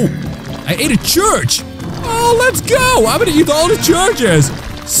know. Oh, I ate a church. Oh, let's go. I'm gonna eat all the churches.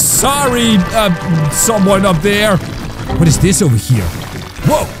 Sorry, someone up there. What is this over here?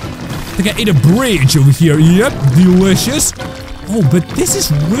 Whoa. I think I ate a bridge over here. Yep, delicious. Oh, but this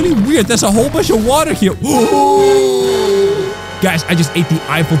is really weird. There's a whole bunch of water here. Guys, I just ate the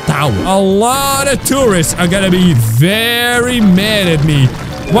Eiffel Tower. A lot of tourists are gonna be very mad at me.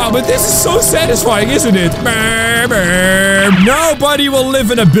 Wow, but this is so satisfying, isn't it? Nobody will live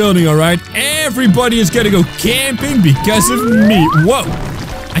in a building, alright? Everybody is gonna go camping because of me. Whoa.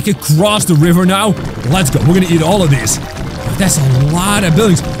 I I can cross the river now. Let's go. We're gonna eat all of this. That's a lot of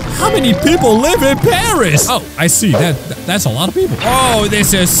buildings. How many people live in Paris? Oh, I see. That's a lot of people. Oh,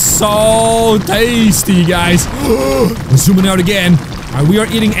 this is so tasty, guys. We're zooming out again. We are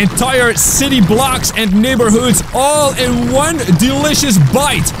eating entire city blocks and neighborhoods all in one delicious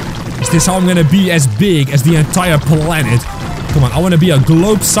bite. Is this how I'm gonna be as big as the entire planet? Come on, I want to be a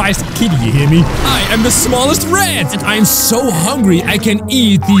globe-sized kitty, you hear me? I am the smallest rat, and I am so hungry I can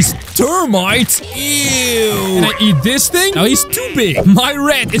eat these termites. Ew. Can I eat this thing? No, he's too big. My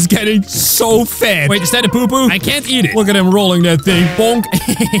rat is getting so fat. Wait, is that a poo-poo? I can't eat it. Look at him rolling that thing. Bonk.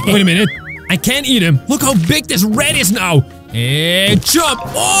 Wait a minute. I can't eat him. Look how big this rat is now. And jump.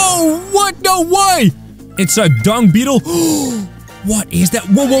 Oh, what? No way. It's a dung beetle. What is that?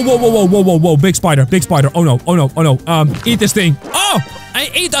 Whoa, whoa, whoa, whoa, whoa, whoa, whoa, whoa. Big spider, big spider. Oh no, oh no, oh no. Eat this thing. Oh, I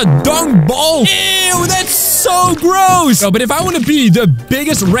ate a dung ball. Ew, that's so gross. No, but if I want to be the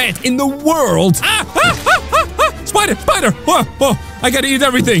biggest rat in the world. Spider, spider. I gotta eat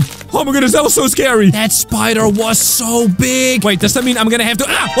everything. Oh my goodness, that was so scary. That spider was so big. Wait, does that mean I'm gonna have to,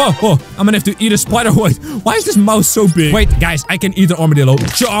 I'm gonna have to eat a spider. Wait, why is this mouse so big? Wait, guys, I can eat an armadillo.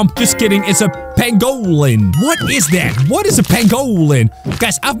 Jump. Just kidding, it's a pangolin. What is that? What is a pangolin?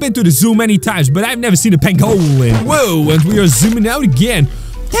 Guys, I've been to the zoo many times, but I've never seen a pangolin. Whoa, and we are zooming out again.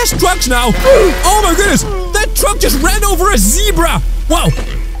 There's trucks now. Oh my goodness, that truck just ran over a zebra. Wow,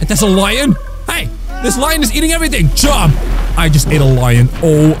 and that's a lion. Hey, this lion is eating everything. Jump. I just ate a lion.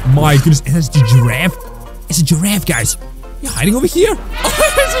 Oh my goodness. And that's the giraffe. It's a giraffe, guys. You're hiding over here?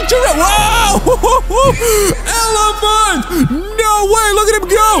 Oh, it's a giraffe. Whoa! Elephant! No way! Look at him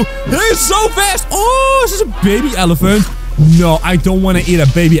go! He's so fast! Oh, this is a baby elephant. No, I don't want to eat a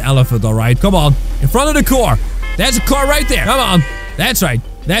baby elephant, alright? Come on. In front of the car. There's a car right there. Come on. That's right.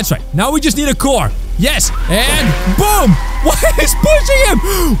 That's right. Now we just need a car. Yes. And boom! What is pushing him?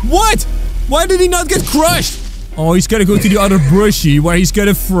 What? Why did he not get crushed? Oh, he's gonna go to the other brushy where he's got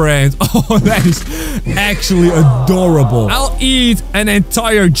a friend. Oh, that is actually adorable. I'll eat an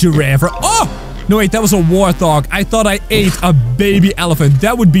entire giraffe. Oh! No, wait, that was a warthog. I thought I ate a baby elephant.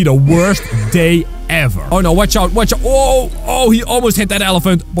 That would be the worst day ever. Oh no, watch out, watch out. Oh, he almost hit that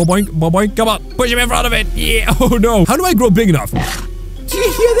elephant. Boing, boing, come on, push him in front of it. Yeah, oh no. How do I grow big enough? Do you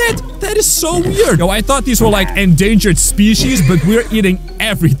hear that? That is so weird. No, I thought these were like endangered species, but we're eating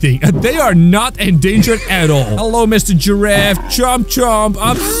everything. They are not endangered at all. Hello, Mr. Giraffe. Chomp, chomp.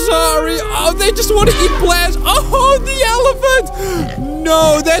 I'm sorry. Oh, they just want to eat plants. Oh, the elephant.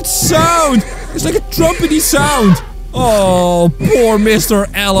 No, that sound. It's like a trumpety sound. Oh, poor Mr.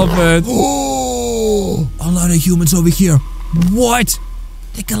 Elephant. Oh, a lot of humans over here. What?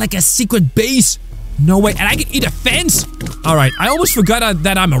 They got like a secret base. No way, and I can eat a fence? Alright, I almost forgot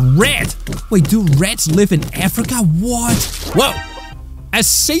that I'm a rat. Wait, do rats live in Africa? What? Whoa!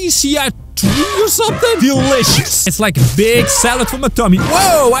 Acacia tree or something? Delicious. It's like a big salad for my tummy.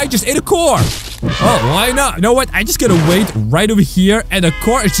 Whoa, I just ate a car. Oh, why not? You know what? I just gotta wait right over here, and the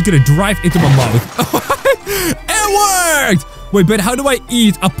car is just gonna drive into my mouth. It worked! Wait, but how do I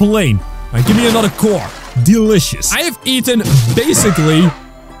eat a plane? Alright, give me another car. Delicious. I have eaten basically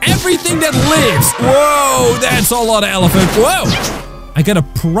everything that lives. Whoa, that's a lot of elephant. Whoa. I got a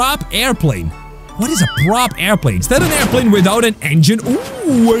prop airplane. What is a prop airplane? Is that an airplane without an engine?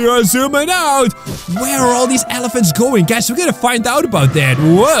 Ooh, we are zooming out. Where are all these elephants going? Guys, we're gonna find out about that.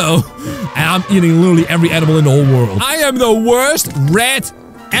 Whoa. And I'm eating literally every animal in the whole world. I am the worst rat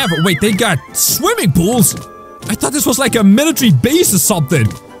ever. Wait, they got swimming pools? I thought this was like a military base or something.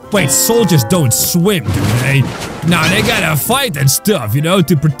 Wait, soldiers don't swim, do they? Nah, they gotta fight and stuff, you know,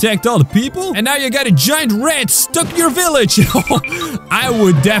 to protect all the people. And now you got a giant rat stuck in your village. I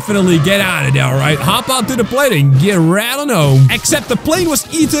would definitely get out of there, alright? Hop onto the plane and get right on home. Except the plane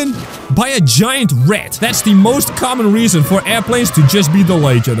was eaten by a giant rat. That's the most common reason for airplanes to just be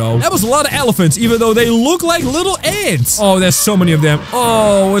delayed, you know? That was a lot of elephants, even though they look like little ants. Oh, there's so many of them.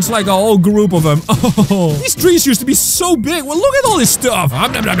 Oh, it's like a whole group of them. Oh, these trees used to be so big. Well, look at all this stuff.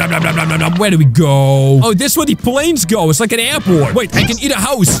 Where do we go? Oh, this is where the planes go. It's like an airport. Wait, I can eat a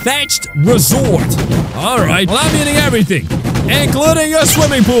house. Thatched resort. Alright, well, I'm eating everything, including a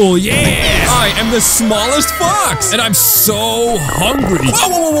swimming pool. Yeah! I am the smallest fox, and I'm so hungry. Whoa,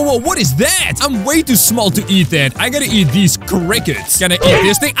 whoa, whoa, whoa, what is that? I'm way too small to eat that. I gotta eat these crickets. Can I eat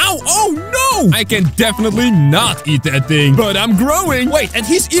this thing? Ow! Oh, no! I can definitely not eat that thing, but I'm growing. Wait, and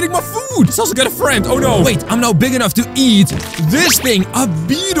he's eating my food. He's also got a friend. Oh, no. Wait, I'm now big enough to eat this thing, a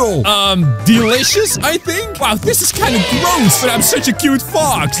beetle. Delicious, I think? Wow, this is kind of gross, but I'm such a cute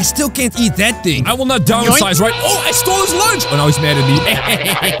fox. I still can't eat that thing. I will not downsize, right? Oh, I stole his lunch. Oh, now he's mad at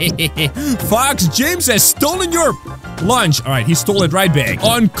me. Fox, James has stolen your Lunch. All right, he stole it right back.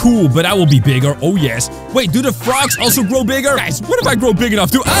 Uncool, but I will be bigger. Oh, yes. Wait, do the frogs also grow bigger? Guys, what if I grow big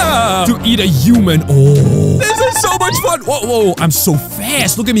enough to eat a human? Oh, this is so much fun. Whoa, whoa, I'm so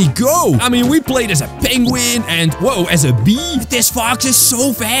fast. Look at me go. I mean, we played as a penguin and, whoa, as a bee. This fox is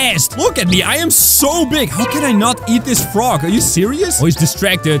so fast. Look at me. I am so big. How can I not eat this frog? Are you serious? Oh, he's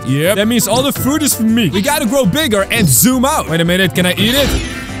distracted. Yep. That means all the food is for me. We gotta grow bigger and zoom out. Wait a minute. Can I eat it?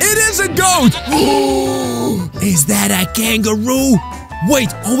 It is a goat. Is that a kangaroo?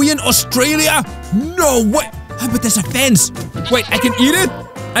 Wait, are we in Australia? No way. But there's a fence. Wait, I can eat it?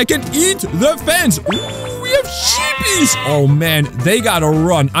 I can eat the fence. Ooh, we have sheepies. Oh, man, they gotta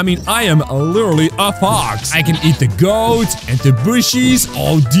run. I mean, I am literally a fox. I can eat the goat and the bushies.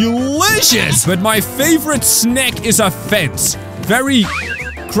 Oh, delicious. But my favorite snack is a fence. Very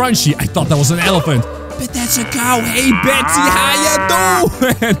crunchy. I thought that was an elephant. But that's a cow. Hey, Betsy, how you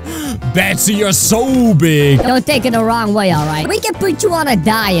doing? Betsy, you're so big. Don't take it the wrong way, alright? We can put you on a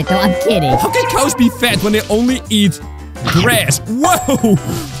diet, though. I'm kidding. How can cows be fat when they only eat grass? Whoa!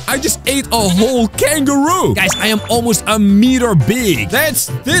 I just ate a whole kangaroo. Guys, I am almost a meter big. That's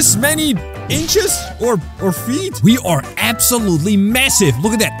this many inches or feet. We are absolutely massive.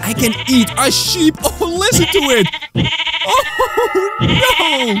 Look at that. I can eat a sheep. Oh, listen to it. Oh,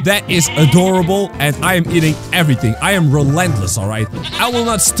 no. That is adorable, and I am eating everything. I am relentless, all right? I will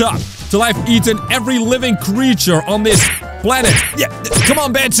not stop till I've eaten every living creature on this planet. Yeah, come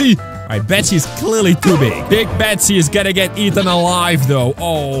on, Betsy. All right, Betsy is clearly too big. Big Betsy is gonna get eaten alive, though.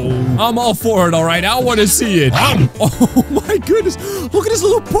 Oh, I'm all for it, all right? I want to see it. Oh, my goodness. Look at his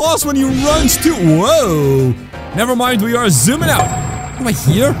little paws when he runs, too. Whoa. Never mind, we are zooming out. What do I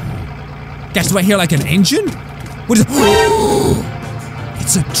hear? Guys, do I hear like an engine? What is it?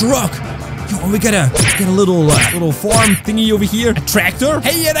 It's a truck. Yo, we got a little farm thingy over here. A tractor?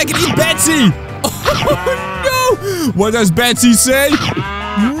 Hey, and I can eat Betsy. Oh, no. What does Betsy say?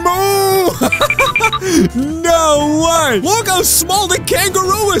 Moo! No way! Look how small the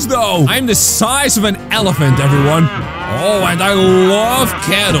kangaroo is, though! I'm the size of an elephant, everyone. Oh, and I love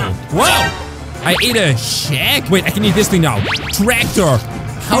cattle. Wow! I ate a shack? Wait, I can eat this thing now. Tractor.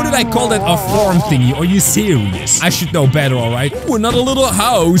 How did I call that a farm thingy? Are you serious? I should know better, alright? Ooh, another little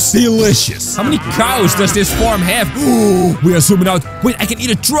house. Delicious. How many cows does this farm have? Ooh, we are zooming out. Wait, I can eat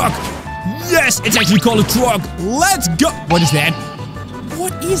a truck. Yes, it's actually called a truck. Let's go. What is that?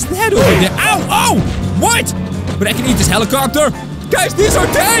 What is that over there? Ow! Oh! What? But I can eat this helicopter? Guys, these are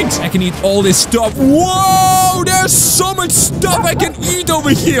tanks! I can eat all this stuff. Whoa! There's so much stuff I can eat over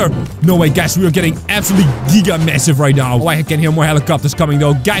here! No way, guys, we are getting absolutely giga massive right now. Oh, I can hear more helicopters coming,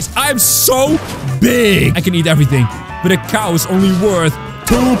 though. Guys, I'm so big! I can eat everything. But a cow is only worth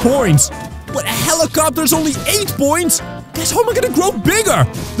 2 points. But a helicopter is only 8 points? Guys, how am I gonna grow bigger?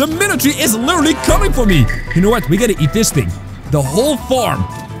 The military is literally coming for me. You know what? We gotta eat this thing. The whole farm.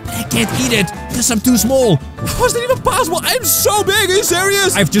 I can't eat it because I'm too small. How is that even possible? I'm so big. Are you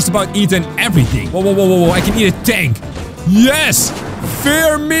serious? I've just about eaten everything. Whoa, whoa, whoa, whoa, whoa. I can eat a tank. Yes.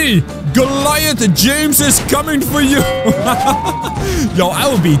 Fear me. Goliath James is coming for you. Yo, I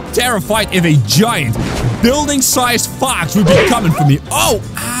would be terrified if a giant building-sized fox would be coming for me. Oh,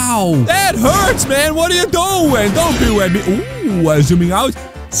 ow. That hurts, man. What are you doing? Don't be with me. Ooh, zooming out.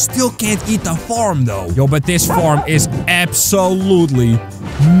 Still can't eat the farm, though. Yo, but this farm is absolutely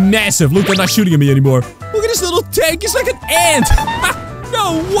massive. Look, they're not shooting at me anymore. Look at this little tank. He's like an ant.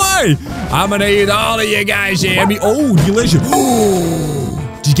 No way. I'm gonna eat all of you guys here. Oh, delicious.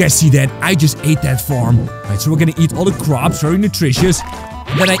 Did you guys see that? I just ate that farm. All right, so we're gonna eat all the crops. Very nutritious.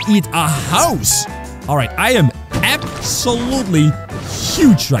 And then I eat a house. All right, I am absolutely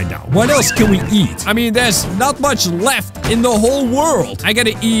huge right now. What else can we eat? I mean, there's not much left in the whole world. I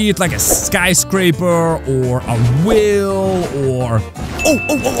gotta eat like a skyscraper or a whale or...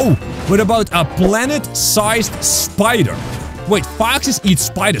 Oh! What about a planet-sized spider? Wait, foxes eat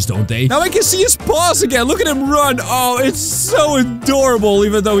spiders, don't they? Now I can see his paws again. Look at him run. Oh, it's so adorable,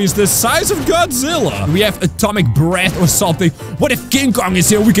 even though he's the size of Godzilla. Do we have atomic breath or something? What if King Kong is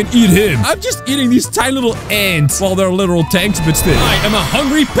here? We can eat him. I'm just eating these tiny little ants. Well, they're literal tanks, but still. I am a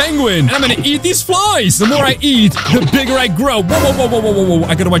hungry penguin, and I'm gonna eat these flies. The more I eat, the bigger I grow. Whoa.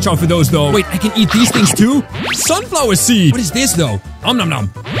 I gotta watch out for those, though. Wait, I can eat these things, too? Sunflower seed. What is this, though?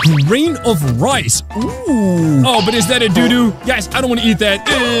 Nom. Grain of rice. Ooh. Oh, but is that a doo-doo? Guys, I don't want to eat that.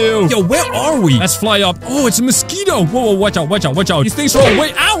 Ew. Yo, where are we? Let's fly up. Oh, it's a mosquito. Whoa, watch out. These things are all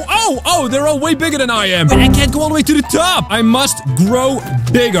way... Ow. They're all way bigger than I am. But I can't go all the way to the top. I must grow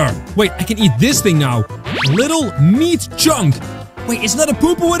bigger. Wait, I can eat this thing now. Little meat chunk. Wait, it's not a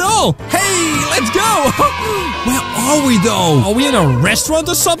poo-poo at all. Hey, let's go. Where are we, though? Are we in a restaurant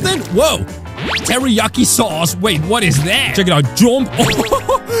or something? Whoa. Teriyaki sauce. Wait, what is that? Check it out. Jump.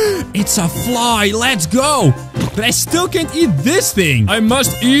 Oh, it's a fly. Let's go. But I still can't eat this thing. I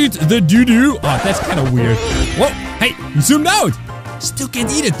must eat the doo-doo. Oh, that's kind of weird. Whoa. Hey, zoomed out. Still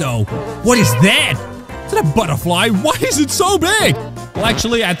can't eat it, though. What is that? Is that a butterfly? Why is it so big? Well,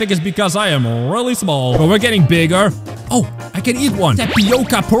 actually, I think it's because I am really small. But we're getting bigger. Oh, I can eat one.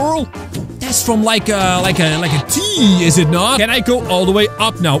 Tapioca pearl? That's from like a tea, is it not? Can I go all the way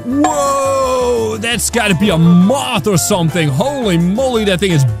up now? Whoa, that's gotta be a moth or something. Holy moly, that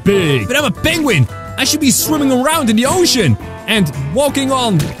thing is big. But I'm a penguin. I should be swimming around in the ocean and walking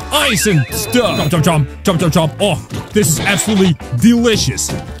on ice and stuff. Chomp, chomp, chomp, chomp, chomp, chomp. Oh, this is absolutely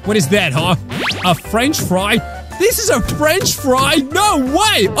delicious. What is that, huh? A French fry? This is a French fry? No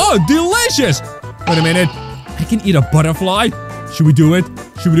way! Oh, delicious! Wait a minute. I can eat a butterfly. Should we do it?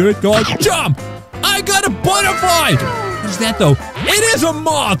 Should we do it? Go on, jump! I got a butterfly! What is that, though? It is a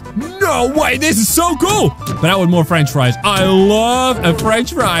moth! No way, this is so cool! But I want more French fries. I love a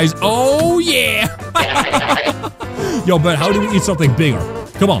French fries. Oh, yeah! Yo, but how do we eat something bigger?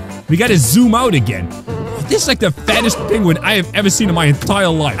 Come on, we gotta zoom out again. This is like the fattest penguin I have ever seen in my entire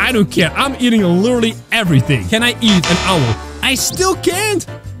life. I don't care. I'm eating literally everything. Can I eat an owl? I still can't.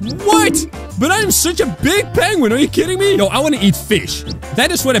 What? But I'm such a big penguin. Are you kidding me? Yo, I want to eat fish.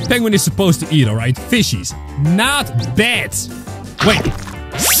 That is what a penguin is supposed to eat, all right? Fishies, not bats. Wait.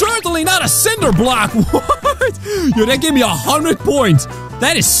 Certainly not a cinder block. What? Yo, that gave me 100 points.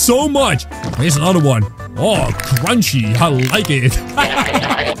 That is so much. Here's another one. Oh, crunchy. I like it.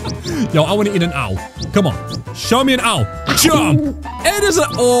 Yo, I want to eat an owl. Come on. Show me an owl. Jump. It is a...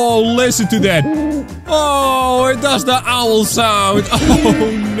 Oh, listen to that. Oh, it does the owl sound.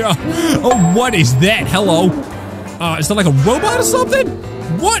 Oh, no. Oh, what is that? Hello. Is that like a robot or something?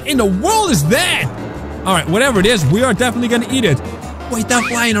 What in the world is that? All right, whatever it is, we are definitely going to eat it. Wait, they're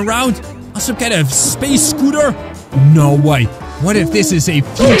flying around on some kind of space scooter? No way. What if this is a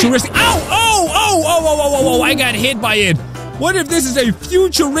futuristic... Ow! Oh! Oh! Oh! Oh! Oh! Oh! I got hit by it. What if this is a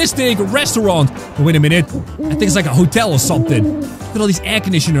futuristic restaurant? Oh, wait a minute. I think it's like a hotel or something. Look at all these air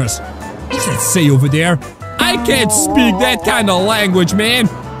conditioners. What does that say over there? I can't speak that kind of language, man.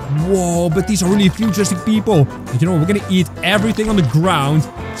 Whoa, but these are really futuristic people. You know, we're gonna eat everything on the ground,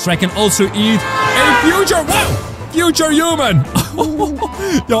 so I can also eat a future... Whoa! Future human!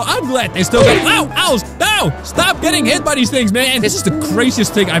 Yo, I'm glad they still got... Ow! Owls! No! Stop getting hit by these things, man! This is the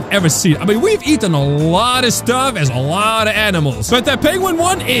craziest thing I've ever seen. I mean, we've eaten a lot of stuff as a lot of animals. But the penguin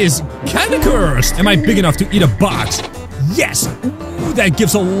one is kinda cursed. Am I big enough to eat a box? Yes! Ooh, that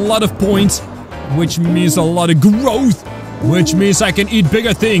gives a lot of points. Which means a lot of growth. Which means I can eat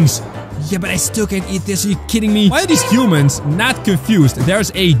bigger things. Yeah, but I still can't eat this. Are you kidding me? Why are these humans not confused?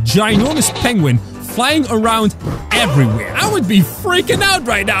 There's a ginormous penguin flying around everywhere. I would be freaking out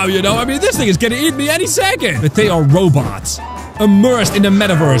right now, you know? I mean, this thing is gonna eat me any second. But they are robots, immersed in the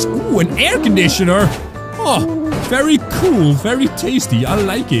metaverse. Ooh, an air conditioner. Oh, very cool, very tasty. I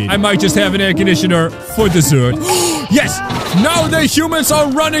like it. I might just have an air conditioner for dessert. Yes! Now the humans are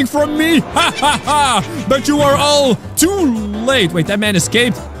running from me! Ha ha ha! But you are all too late. Wait, that man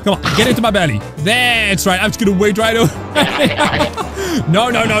escaped? Come on, get into my belly. That's right, I'm just gonna wait right over. No,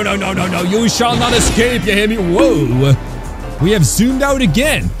 no, no, no, no, no, no. You shall not escape, you hear me? Whoa. We have zoomed out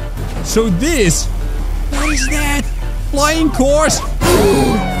again. So this... What is that? Flying cars?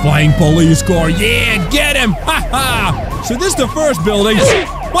 Flying police car. Yeah, get him! Ha ha! So this is the first building.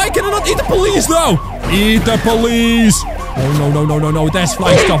 Why can I not eat the police, though? Eat the police! Oh, no, no, no, no, no. There's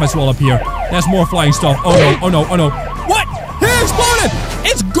flying stuff as well up here. There's more flying stuff. Oh, no, oh, no, oh, no. What? He exploded!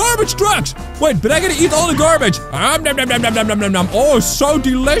 It's garbage trucks! Wait, but I gotta eat all the garbage. Nom, nom, nom, nom, nom, nom, nom, nom. Oh, so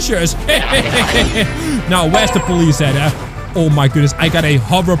delicious. Now, where's the police at, Oh my goodness, I got a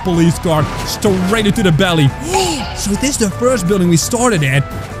hover police car straight into the belly. So this is the first building we started at,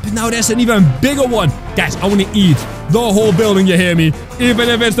 but now there's an even bigger one. Guys, I want to eat the whole building, you hear me? Even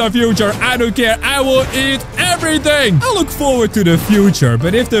if it's the future, I don't care. I will eat everything. I look forward to the future,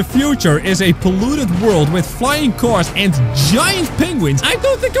 but if the future is a polluted world with flying cars and giant penguins, I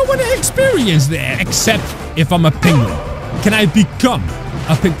don't think I want to experience that. Except if I'm a penguin. Can I become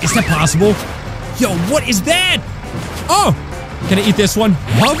a penguin? Is that possible? Yo, what is that? Oh, can I eat this one?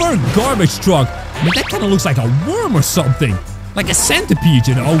 Hover garbage truck. I mean, that kind of looks like a worm or something. Like a centipede,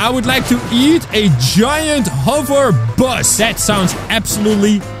 you know? I would like to eat a giant hover bus. That sounds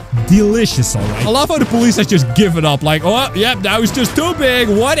absolutely delicious, alright? I love how the police has just given up. Like, oh, yep, that was just too big.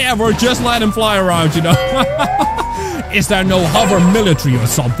 Whatever, just let him fly around, you know? Is there no hover military or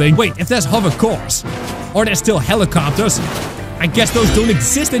something? Wait, if there's hover cars, or there's still helicopters, I guess those don't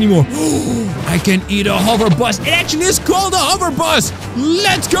exist anymore. I can eat a hover bus. It actually is called a hover bus.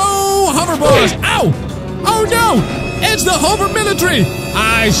 Let's go, hover bus. Ow! Oh no! It's the hover military.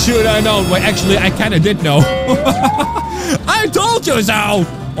 I should have known. Wait, actually, I kind of did know. I told you so.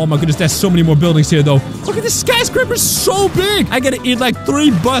 Oh my goodness, there's so many more buildings here though. Look at this skyscraper, so big. I gotta eat like 3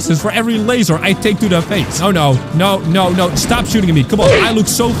 buses for every laser I take to the face. Oh no, no, no, no. Stop shooting at me. Come on, I look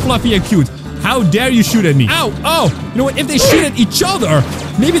so fluffy and cute. How dare you shoot at me? Ow, oh. You know what, if they shoot at each other,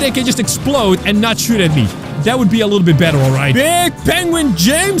 maybe they can just explode and not shoot at me. That would be a little bit better, alright? Big Penguin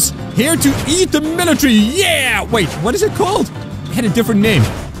James, here to eat the military. Yeah! Wait, what is it called? It had a different name.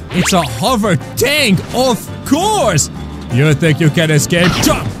 It's a hover tank, of course. You think you can escape?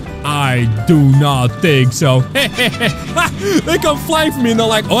 Jump! I do not think so. They come flying for me and they're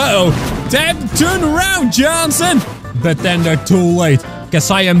like, uh-oh, time to turn around, Johnson. But then they're too late,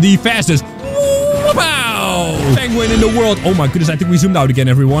 because I am the fastest. Wow! Penguin in the world. Oh my goodness, I think we zoomed out again,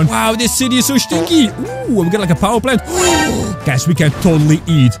 everyone. Wow, this city is so stinky. Ooh, we got like a power plant. Guys, we can totally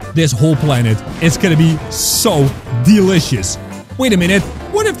eat this whole planet. It's gonna be so delicious. Wait a minute.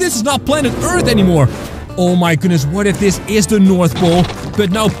 What if this is not planet Earth anymore? Oh my goodness, what if this is the North Pole,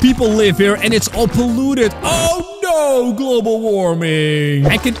 but now people live here and it's all polluted? Oh no, global warming.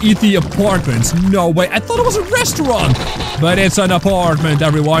 I can eat the apartments. No way, I thought it was a restaurant. But it's an apartment,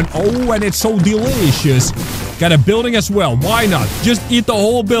 everyone. Oh, and it's so delicious. Got a building as well, why not? Just eat the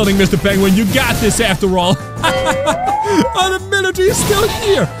whole building, Mr. Penguin. You got this after all. Oh, the military is still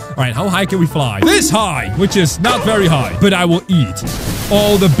here. Alright, how high can we fly? This high, which is not very high. But I will eat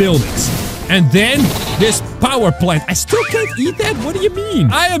all the buildings. And then, this power plant. I still can't eat that? What do you mean?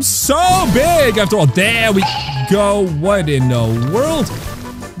 I am so big after all. There we go. What in the world?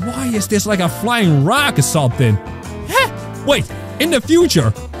 Why is this like a flying rock or something? Huh? Wait, in the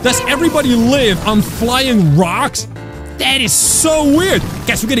future, does everybody live on flying rocks? That is so weird.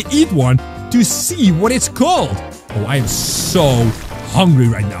 Guess we're gonna eat one to see what it's called. Oh, I am so hungry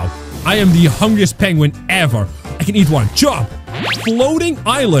right now. I am the hungriest penguin ever. I can eat one. Jump. Floating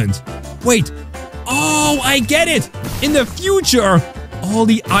island. Wait. Oh, I get it. In the future, all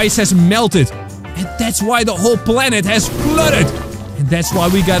the ice has melted. And that's why the whole planet has flooded. And that's why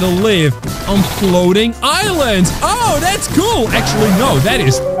we gotta live on floating islands. Oh, that's cool. Actually, no, that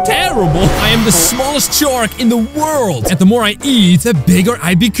is terrible. I am the smallest shark in the world. And the more I eat, the bigger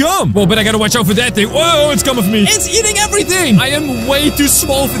I become. Well, but I gotta watch out for that thing. Whoa, it's coming for me. It's eating everything. I am way too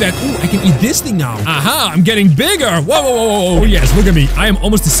small for that. Ooh, I can eat this thing now. Aha, I'm getting bigger. Whoa, whoa, whoa, whoa. Yes, look at me. I am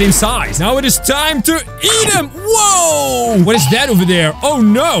almost the same size. Now it is time to eat him. Whoa. What is that over there? Oh,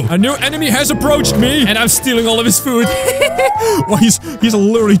 no. A new enemy has approached me. And I'm stealing all of his food. Well, he's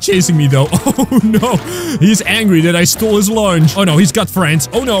literally chasing me, though. Oh, no. He's angry that I stole his lunch. Oh, no. He's got friends.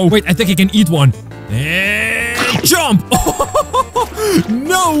 Oh, no. Wait, I think I can eat one. And jump!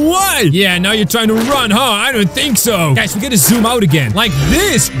 No way! Yeah, now you're trying to run, huh? I don't think so. Guys, we gotta zoom out again. Like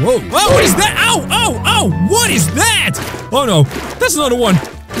this. Whoa. Oh, what is that? Ow, ow, ow! What is that? Oh, no. That's another one.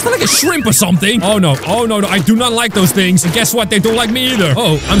 Is that like a shrimp or something? Oh no, oh no, I do not like those things. And guess what? They don't like me either.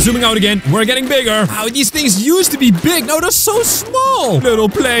 Oh, I'm zooming out again. We're getting bigger. Wow, these things used to be big. Now they're so small. Little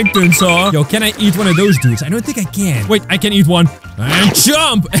planktons, huh? Yo, can I eat one of those dudes? I don't think I can. Wait, I can eat one. And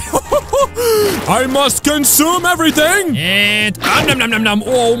jump. I must consume everything. And nom nom nom nom.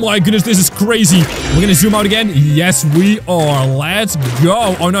 Oh my goodness, this is crazy. We're gonna zoom out again. Yes, we are. Let's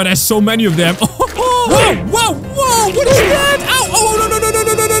go. Oh no, there's so many of them. Whoa, whoa, whoa. What is that? Ow, oh, no, no, no, no,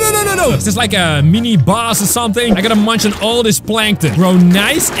 no, no, no, no, no, no. Is this like a mini boss or something? I gotta munch on all this plankton. Grow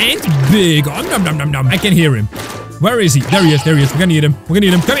nice and big. Oh, nom, nom, nom, nom. I can hear him. Where is he? There he is, there he is. We're gonna eat him. We're gonna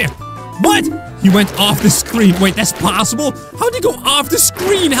eat him. Come here. What? He went off the screen. Wait, that's possible? How'd he go off the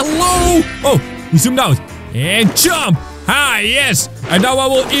screen? Hello? Oh, he zoomed out. And jump. Hi, yes. And now I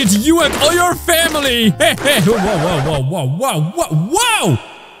will eat you and all your family. Hey, hey. Whoa, whoa, whoa, whoa, whoa, whoa, whoa.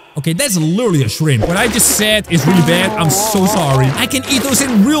 Okay, that's literally a shrimp. What I just said is really bad. I'm so sorry. I can eat those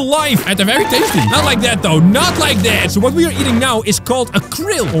in real life. And they're very tasty. Not like that, though. Not like that. So what we are eating now is called a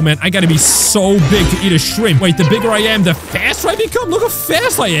krill. Oh, man. I gotta be so big to eat a shrimp. Wait, the bigger I am, the faster I become? Look how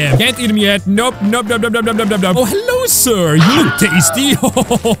fast I am. Can't eat him yet. Nope, nope, nope, nope, nope, nope, nope, nope. Oh, hello, sir. You look tasty.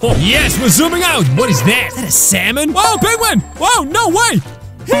 Yes, we're zooming out. What is that? Is that a salmon? Whoa, penguin. Whoa, no way.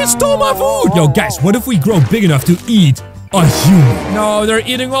 He stole my food. Yo, guys, what if we grow big enough to eat a human? No, they're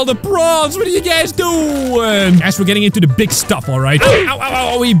eating all the prawns. What are you guys doing? Guys, we're getting into the big stuff, all right? Ow, ow,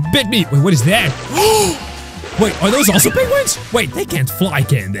 ow, ow, he bit me. Wait, what is that? Wait, are those also penguins? Wait, they can't fly,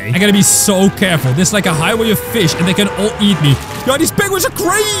 can they? I gotta be so careful. There's like a highway of fish and they can all eat me. God, these penguins are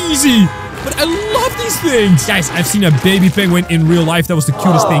crazy. But I love these things. Guys, I've seen a baby penguin in real life. That was the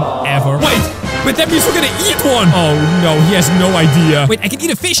cutest thing ever. Wait, But that means we're gonna eat one. Oh no, he has no idea. Wait, I can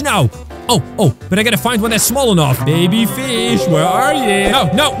eat a fish now. Oh, but I gotta find one that's small enough. Baby fish, where are you?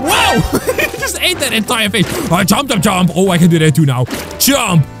 No, wow! Just ate that entire fish. Jump. Oh, I can do that too now.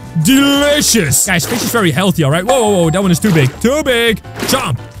 Jump. Delicious. Guys, fish is very healthy, alright? Whoa, that one is too big. Too big.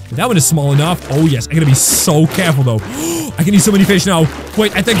 Jump. That one is small enough. Oh, yes. I gotta be so careful, though. I can eat so many fish now.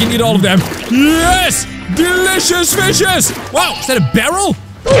 Wait, I think I can eat all of them. Yes! Delicious fishes! Wow, is that a barrel?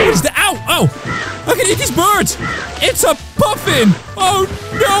 What is that? Ow! I can eat these birds! It's a puffin! Oh,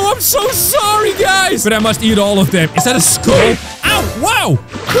 no, I'm so sorry, guys! But I must eat all of them. Is that a skull? Ow! Wow!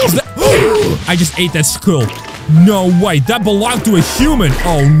 What is that? I just ate that skull. No way, that belonged to a human.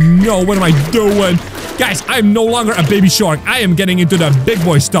 Oh, no, what am I doing? Guys, I'm no longer a baby shark. I am getting into the big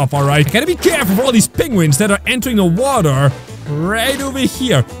boy stuff, alright? I gotta be careful for all these penguins that are entering the water right over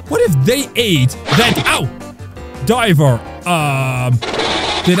here. What if they ate that? Ow! Diver.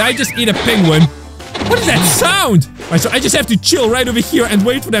 Did I just eat a penguin? What is that sound? Right, so I just have to chill right over here and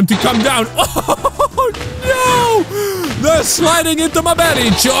wait for them to come down. Oh, no! They're sliding into my belly.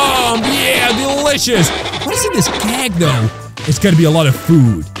 Jump! Yeah, delicious. What is in this keg, though? It's gonna be a lot of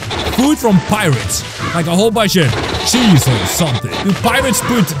food. Food from pirates. Like a whole bunch of cheese or something. Do pirates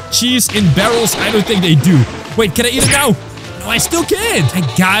put cheese in barrels? I don't think they do. Wait, can I eat it now? No, I still can't. I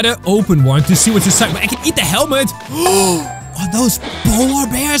gotta open one to see what's inside. But I can eat the helmet. Are those polar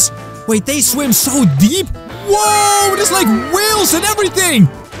bears? Wait, they swim so deep? Whoa, there's like whales and everything.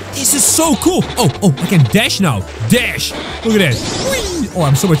 This is so cool. Oh, I can dash now. Dash. Look at that. Whee! Oh,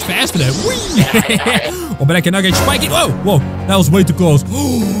 I'm so much faster than that. Whee! Oh, but I cannot get spiky. Whoa, that was way too close.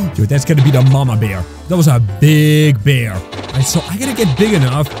 Dude, that's gonna be the mama bear. That was a big bear. Alright, so I gotta get big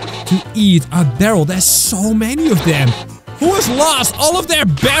enough to eat a barrel. There's so many of them. Who has lost all of their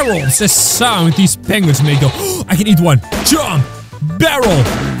barrels? The sound these penguins make though. I can eat one. Jump! Barrel!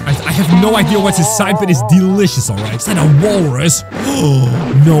 I have no idea what's inside, but it's delicious, alright. Is that a walrus?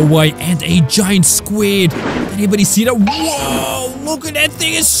 No way. And a giant squid. Anybody see that? Whoa! Look at that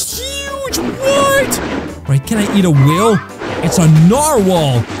thing. It's huge. What? Right, can I eat a whale? It's a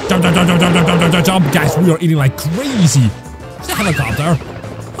narwhal. Jump. Guys, we are eating like crazy. It's a helicopter.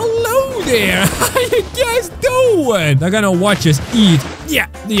 Hello there. How you guys doing? They're gonna watch us eat. Yeah,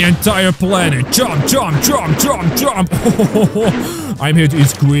 the entire planet. Jump. I'm here to eat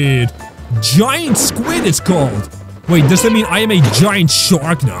squid. Giant squid, it's called. Wait, does that mean I am a giant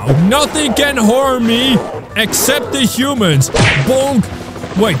shark now? Nothing can harm me except the humans. Bonk.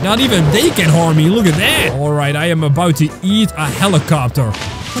 Wait, not even they can harm me. Look at that. Alright, I am about to eat a helicopter.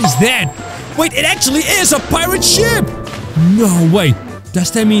 What is that? Wait, it actually is a pirate ship. No way. Does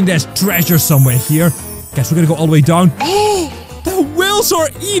that mean there's treasure somewhere here? Guys, we're gonna go all the way down. The whales are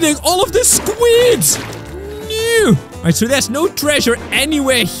eating all of the squids. No. Alright, so there's no treasure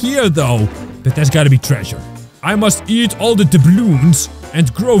anywhere here, though. But there's gotta be treasure. I must eat all the doubloons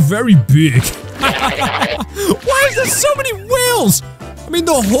and grow very big. Why is there so many whales? I mean,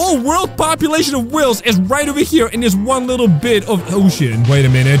 the whole world population of whales is right over here in this one little bit of ocean. Wait a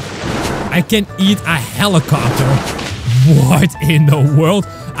minute. I can eat a helicopter. What in the world?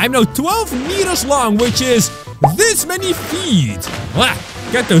 I'm now 12 meters long, which is this many feet.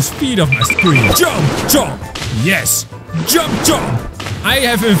 Get those feet off my screen. Jump. Yes. Jump. I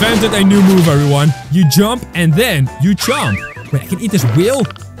have invented a new move, everyone. You jump and then you chomp. Wait, I can eat this whale?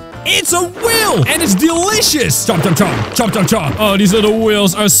 It's a whale! And it's delicious! Chomp. Oh, these little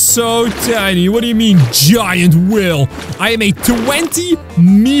whales are so tiny. What do you mean, giant whale? I am a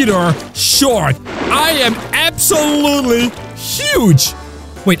 20-meter shark. I am absolutely huge.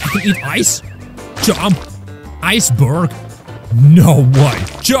 Wait, I can eat ice? Jump. Iceberg? No way.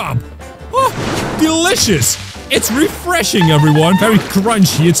 Jump. Oh, delicious. It's refreshing, everyone. Very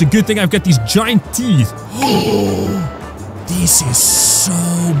crunchy. It's a good thing I've got these giant teeth. This is so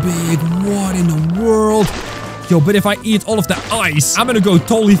big. What in the world? Yo, but if I eat all of the ice, I'm gonna go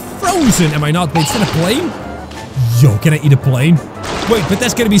totally frozen. Am I not? Wait, is that a plane? Yo, can I eat a plane? Wait, but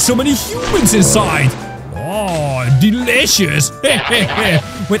there's gonna be so many humans inside. Oh, delicious.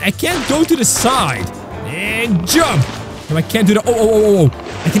 Wait, I can't go to the side. And jump. No, I can't do that. Oh.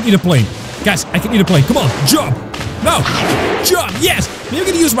 I can eat a plane. Guys, I can eat a plane. Come on, jump. No, jump. Yes. Maybe I'm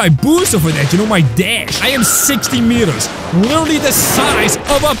gonna use my booster for that. You know, my dash. I am 60 meters. Literally the size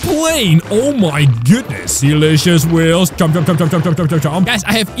of a plane. Oh my goodness. Delicious whales. Jump. Guys,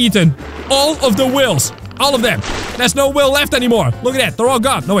 I have eaten all of the whales. All of them. There's no whale left anymore. Look at that. They're all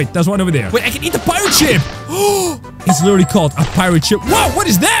gone. No, wait. There's one over there. Wait, I can eat the pirate ship. It's literally called a pirate ship. Whoa, what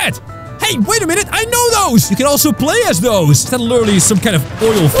is that? Hey, wait a minute, I know those! You can also play as those! Is that literally some kind of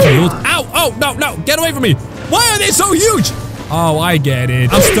oil field? Ow! Oh, no, get away from me! Why are they so huge? Oh, I get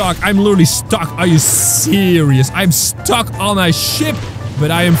it. I'm stuck. I'm literally stuck. Are you serious? I'm stuck on a ship,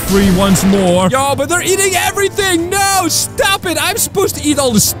 but I am free once more. Yo, but they're eating everything. No, stop it. I'm supposed to eat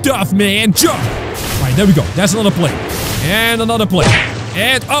all the stuff, man. Jump. All right, there we go. That's another plate. And another plate.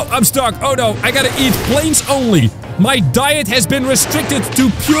 And, oh, I'm stuck. Oh, no. I gotta eat planes only. My diet has been restricted to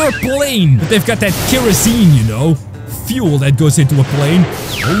pure plane. But they've got that kerosene, you know. Fuel that goes into a plane.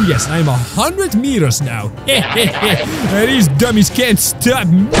 Oh yes, I'm 100 meters now. These dummies can't stop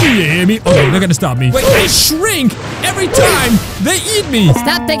me, you hear me? Oh, they're gonna stop me. Wait, I shrink every time they eat me.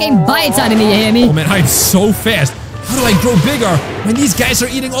 Stop taking bites out of me, you hear me? Oh man, I'm so fast. How do I grow bigger when these guys are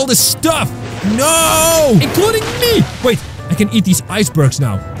eating all this stuff? No! Including me! Wait, I can eat these icebergs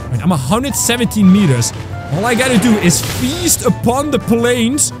now. Wait, I'm 117 meters. All I gotta do is feast upon the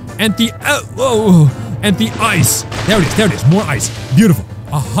planes and the and the ice. There it is, more ice. Beautiful.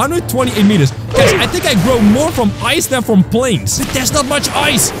 128 meters. Guys, I think I grow more from ice than from planes. But there's not much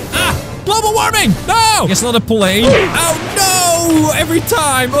ice. Ah! Global warming! No! Guess not a plane. Oh no! Every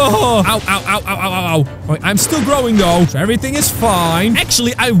time. Oh! Ow, ow, ow, ow, ow, ow. Right, I'm still growing though, so everything is fine.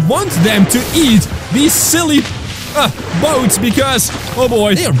 Actually, I want them to eat these silly boats because, oh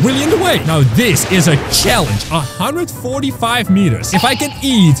boy, they are really in the way. Now this is a challenge. 145 meters. If I can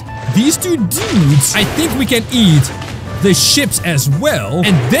eat these two dudes, I think we can eat the ships as well,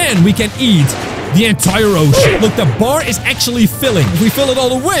 and then we can eat the entire ocean. Look, the bar is actually filling. If we fill it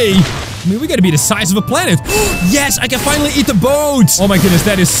all the way, I mean, we gotta be the size of a planet. Yes, I can finally eat the boats. Oh my goodness,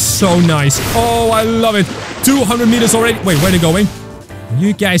 that is so nice. Oh, I love it. 200 meters already. Wait, where are they going?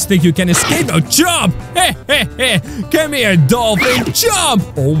 You guys think you can escape? Oh, jump! Hey, hey, hey! Come here, dolphin! Jump!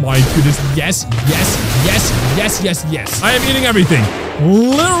 Oh my goodness, yes, yes, yes, yes, yes, yes. I am eating everything.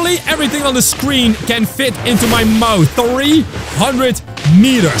 Literally everything on the screen can fit into my mouth. 300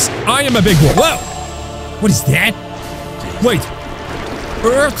 meters. I am a big boy. Whoa! What is that? Wait.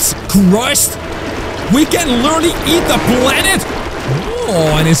 Earth's crust? We can literally eat the planet?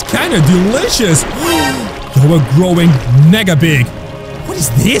 Oh, and it's kind of delicious. Yo, we're growing mega big. What is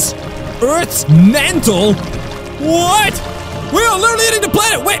this? Earth's mantle? What? We are literally eating the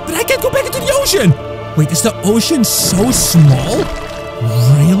planet. Wait, but I can't go back into the ocean. Wait, is the ocean so small?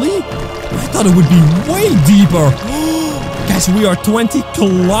 Really? I thought it would be way deeper. Guys, we are 20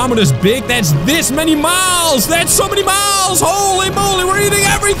 kilometers big. That's this many miles. That's so many miles. Holy moly, we're eating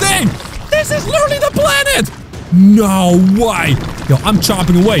everything. This is literally the planet. No way. Yo, I'm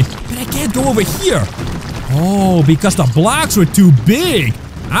chomping away, but I can't go over here. Oh, because the blocks were too big.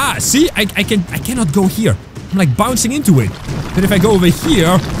 Ah, see, I cannot go here. I'm like bouncing into it. But if I go over here,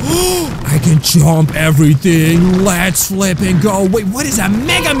 I can jump everything. Let's flip and go. Wait, what is a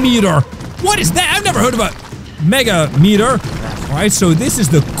megameter? What is that? I've never heard of a megameter. All right, so this is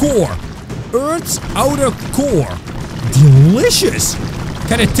the core. Earth's outer core. Delicious.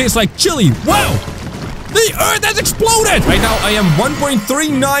 Kind of tastes like chili. Wow. The Earth has exploded! Right now, I am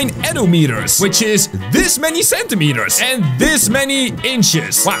 1.39 ennometers, which is this many centimeters and this many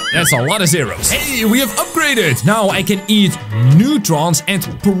inches. Wow, that's a lot of zeros. Hey, we have upgraded! Now I can eat neutrons and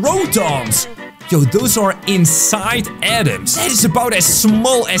protons. Yo, those are inside atoms. That is about as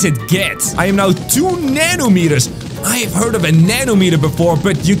small as it gets. I am now 2 nanometers. I have heard of a nanometer before,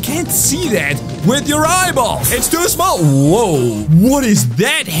 but you can't see that with your eyeballs. It's too small. Whoa, what is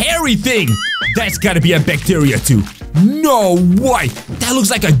that hairy thing? That's gotta be a bacteria too. No way. That looks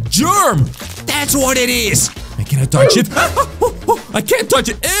like a germ. That's what it is. Can I touch it? I can't touch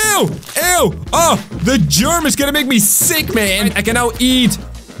it. Ew, ew. Oh, the germ is gonna make me sick, man. I can now eat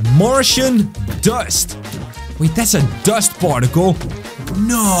Martian dust. Wait, that's a dust particle.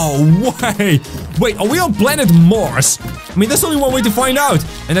 No way. Wait, are we on planet Mars? I mean, there's only one way to find out,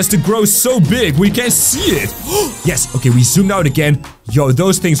 and that's to grow so big we can't see it. Yes, okay, we zoomed out again. Yo,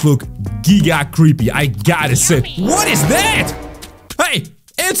 those things look giga creepy, I gotta say. What is that? Hey,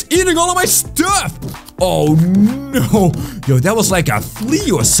 it's eating all of my stuff. Oh no. Yo, that was like a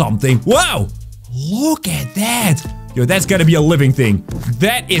flea or something. Wow, look at that. Yo, that's gotta be a living thing.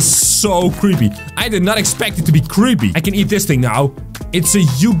 That is so creepy. I did not expect it to be creepy. I can eat this thing now. It's a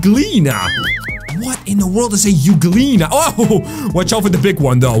euglena. What in the world is a euglena? Oh, watch out for the big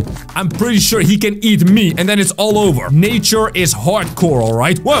one though. I'm pretty sure he can eat me and then it's all over. Nature is hardcore,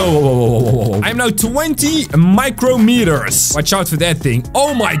 alright? Whoa, whoa, whoa, whoa, whoa. I'm now 20 micrometers. Watch out for that thing.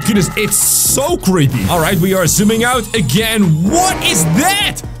 Oh my goodness, it's so creepy. Alright, we are zooming out again. What is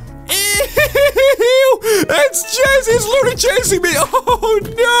that? It's Jesse, he's literally chasing me. Oh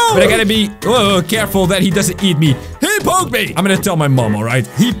no! But I gotta be careful that he doesn't eat me. Hey poked me. I'm gonna tell my mom, all right?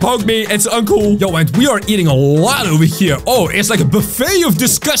 He poked me. It's uncool. Yo, and we are eating a lot over here. Oh, it's like a buffet of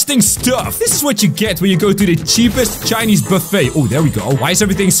disgusting stuff. This is what you get when you go to the cheapest Chinese buffet. Oh, there we go. Why is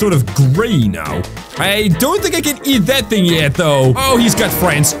everything sort of gray now? I don't think I can eat that thing yet, though. Oh, he's got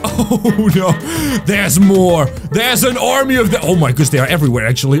friends. Oh, no. There's more. There's an army of them. Oh, my goodness. They are everywhere,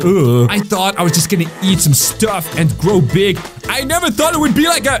 actually. Ugh. I thought I was just gonna eat some stuff and grow big. I never thought it would be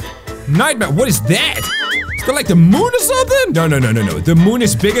like a nightmare. What is that? Is that like the moon or something? No. The moon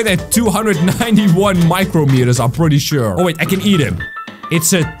is bigger than 291 micrometers, I'm pretty sure. Oh, wait. I can eat him.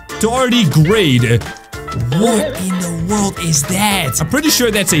 It's a tardigrade. What in the world is that? I'm pretty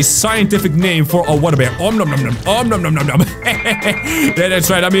sure that's a scientific name for a water bear. Nom nom nom nom. Nom nom nom nom. Yeah, that's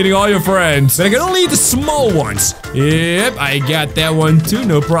right. I'm eating all your friends. But I can only eat the small ones. Yep, I got that one too.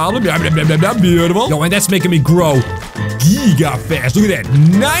 No problem. Beautiful. Yo, and that's making me grow giga fast. Look at that.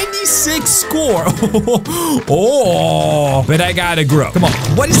 96 score. Oh, but I gotta grow. Come on.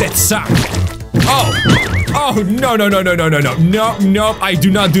 What is that sound? Oh, no, I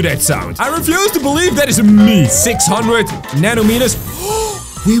do not do that sound. I refuse to believe that is me. 600 nanometers.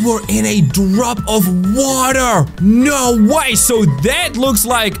 We were in a drop of water. No way. So that looks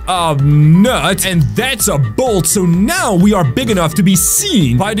like a nut, and that's a bolt. So now we are big enough to be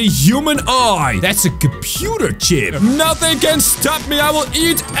seen by the human eye. That's a computer chip. Nothing can stop me. I will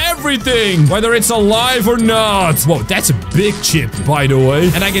eat everything, whether it's alive or not. Whoa, that's a big chip, by the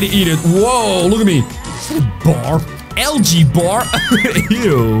way. And I gotta eat it. Whoa, look at me. Is that a bar? Algae bar?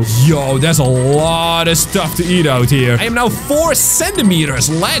 Ew. Yo, there's a lot of stuff to eat out here. I am now 4 centimeters.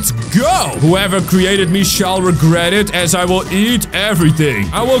 Let's go. Whoever created me shall regret it, as I will eat everything.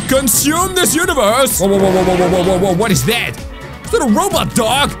 I will consume this universe. Whoa. What is that? Is that a robot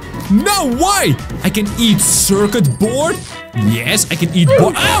dog? No way. I can eat circuit board. Yes, I can eat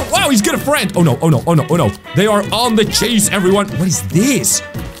board. Oh, wow, he's got a friend. Oh no. They are on the chase, everyone. What is this?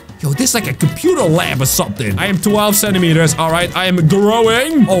 Yo, this is like a computer lab or something. I am 12 centimeters. All right, I am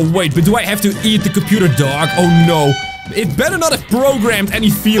growing. Oh, wait, but do I have to eat the computer dog? Oh, no. It better not have programmed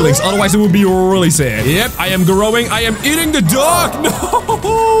any feelings, otherwise it would be really sad. Yep, I am growing. I am eating the dog. No.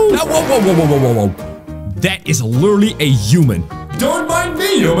 Whoa. That is literally a human. Don't mind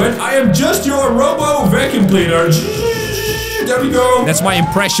me, human. I am just your robo vacuum cleaner. There we go. That's my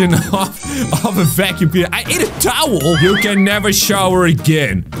impression of a vacuum cleaner. I ate a towel. You can never shower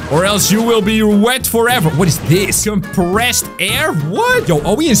again, or else you will be wet forever. What is this? Compressed air? What? Yo,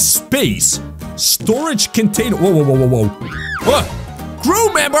 are we in space? Storage container. Whoa. What? Crew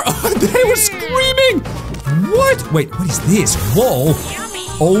member? They were screaming. What? Wait, what is this? Whoa.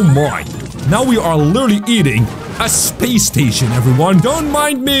 Oh my. Now we are literally eating a space station, everyone. Don't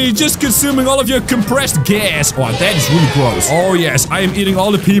mind me, just consuming all of your compressed gas. Oh, that is really gross. Oh, yes, I am eating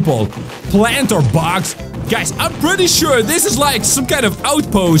all the people. Planter box. Guys, I'm pretty sure this is like some kind of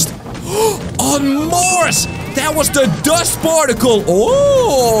outpost on Mars. That was the dust particle.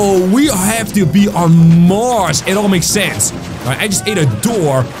 Oh, we have to be on Mars. It all makes sense. All right, I just ate a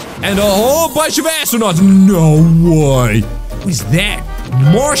door and a whole bunch of astronauts. No way. What is that?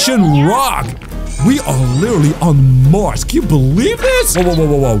 Martian rock. We are literally on Mars. Can you believe this?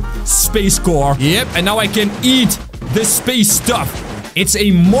 Whoa. Space core. Yep, and now I can eat the space stuff. It's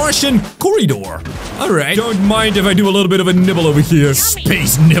a Martian corridor. Alright. Don't mind if I do a little bit of a nibble over here.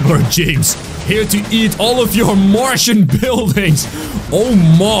 Space nibbler James. Here to eat all of your Martian buildings. Oh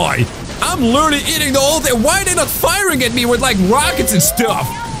my. I'm literally eating the whole thing. Why are they not firing at me with like rockets and stuff?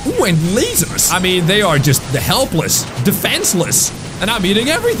 Ooh, and lasers. I mean, they are just the helpless, defenseless. And I'm eating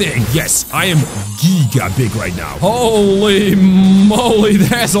everything. Yes, I am giga big right now. Holy moly,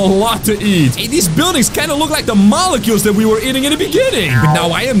 there's a lot to eat. Hey, these buildings kind of look like the molecules that we were eating in the beginning. But now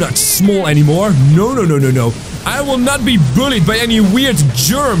I am not small anymore. No. I will not be bullied by any weird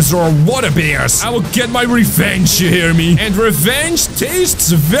germs or water bears. I will get my revenge, you hear me? And revenge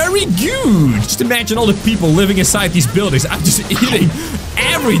tastes very good. Just imagine all the people living inside these buildings. I'm just eating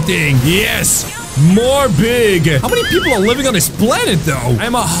everything. Yes. More big. How many people are living on this planet, though?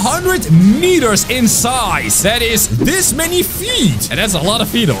 I'm 100 meters in size. That is this many feet. And that's a lot of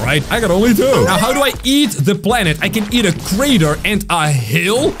feet, all right? I got only 2. Now, how do I eat the planet? I can eat a crater and a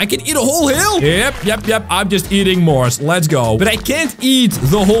hill. I can eat a whole hill? Yep. I'm just eating Mars. Let's go. But I can't eat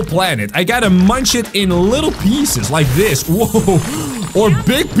the whole planet. I gotta munch it in little pieces like this. Whoa. Or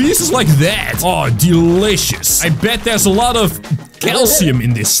big pieces like that. Oh, delicious. I bet there's a lot of calcium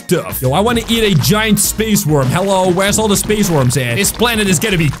in this stuff. Yo, I want to eat a giant space worm. Hello, where's all the space worms at? This planet is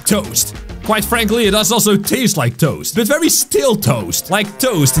gonna be toast. Quite frankly, it does also taste like toast, but very still toast. Like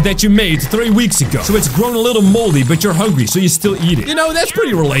toast that you made 3 weeks ago. So it's grown a little moldy, but you're hungry, so you still eat it. You know, that's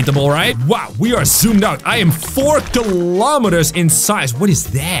pretty relatable, right? Wow, we are zoomed out. I am 4 kilometers in size. What is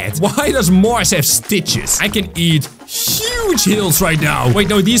that? Why does Mars have stitches? I can eat huge hills right now. Wait,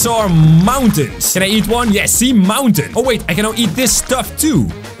 no, these are mountains. Can I eat one? Yes, see, mountain. Oh, wait, I can now eat this stuff too.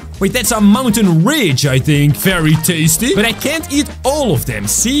 Wait, that's a mountain ridge, I think. Very tasty. But I can't eat all of them.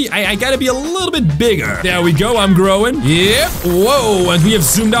 See, I gotta be a little bit bigger. There we go, I'm growing. Yep. Whoa, and we have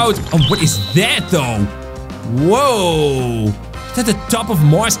zoomed out. Oh, what is that, though? Whoa. Is that the top of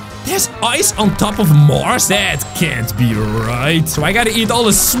Mars? There's ice on top of Mars? That can't be right. So I gotta eat all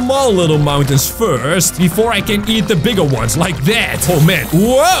the small little mountains first before I can eat the bigger ones, like that. Oh, man.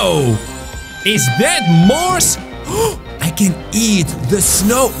 Whoa. Is that Mars? I can eat the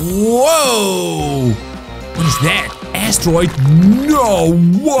snow. Whoa! What is that? Asteroid? No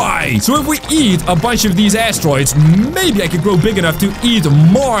way! So if we eat a bunch of these asteroids, maybe I can grow big enough to eat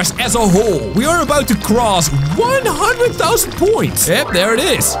Mars as a whole. We are about to cross 100,000 points. Yep, there it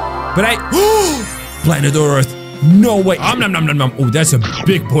is. But Planet Earth. No way. Nom nom nom nom. Oh, that's a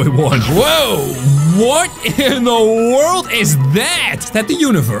big boy one. Whoa! What in the world is that? Is that the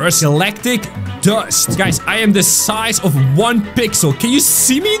universe? Galactic dust. Guys, I am the size of 1 pixel. Can you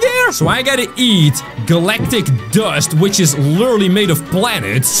see me there? So I gotta eat galactic dust, which is literally made of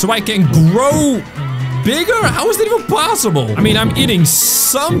planets, so I can grow bigger? How is that even possible? I mean, I'm eating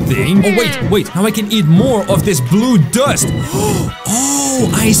something. Oh, wait. Now I can eat more of this blue dust.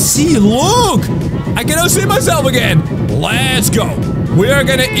 Oh, I see. Look! I can now see myself again. Let's go. We are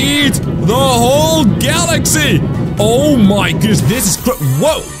gonna eat the whole galaxy. Oh my goodness, this is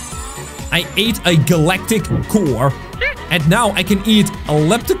whoa! I ate a galactic core, and now I can eat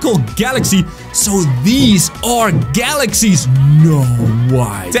elliptical galaxy. So these are galaxies. No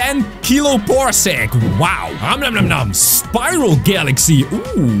way. 10 kiloparsec. Wow. Nom nom nom. Spiral galaxy.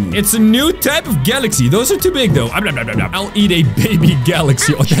 Ooh. It's a new type of galaxy. Those are too big though. Nom nom nom. I'll eat a baby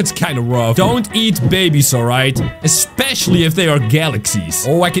galaxy. Oh, that's kind of rough. Don't eat babies, alright? Especially if they are galaxies.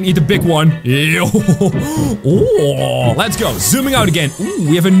 Oh, I can eat a big one. Oh, let's go. Zooming out again. Ooh,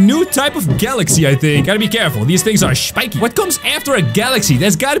 we have a new type of galaxy, I think. Gotta be careful. These things are spiky. What comes after a galaxy?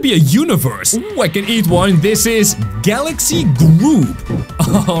 There's gotta be a universe. Ooh, I can eat one. This is Galaxy Group.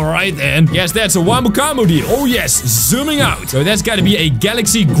 Alright then. Yes, that's a Wamukamo deal. Oh yes, zooming out. So that's gotta be a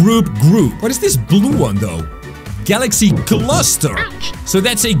Galaxy Group. What is this blue one though? Galaxy Cluster. So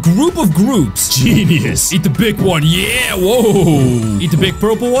that's a group of groups. Genius. Eat the big one. Yeah, whoa. Eat the big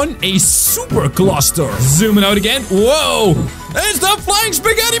purple one. A super cluster. Zooming out again. Whoa. It's the flying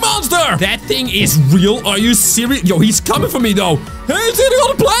spaghetti monster. That thing is real. Are you serious? Yo, he's coming for me though. He's hitting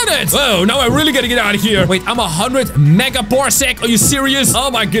all the planets. Oh, now I really gotta get out of here. Wait, I'm 100 megaparsec. Are you serious? Oh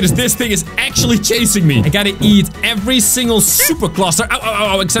my goodness, this thing is actually chasing me. I gotta eat every single super cluster. Ow,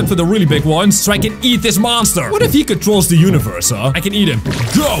 ow, ow, except for the really big ones, so I can eat this monster. What if he controls the universe, huh? I can eat him.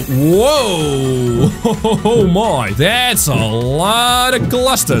 Go. Whoa. Oh my. That's a lot of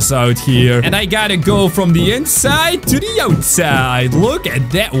clusters out here. And I gotta go from the inside to the outside. Look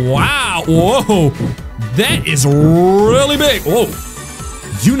at that. Wow. Whoa. That is really big. Whoa.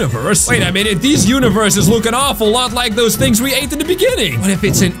 Universe? Wait a minute, these universes look an awful lot like those things we ate in the beginning. What if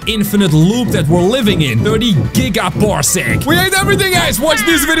it's an infinite loop that we're living in? 30 gigaparsec. We ate everything, guys. Watch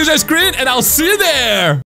these videos on screen, and I'll see you there.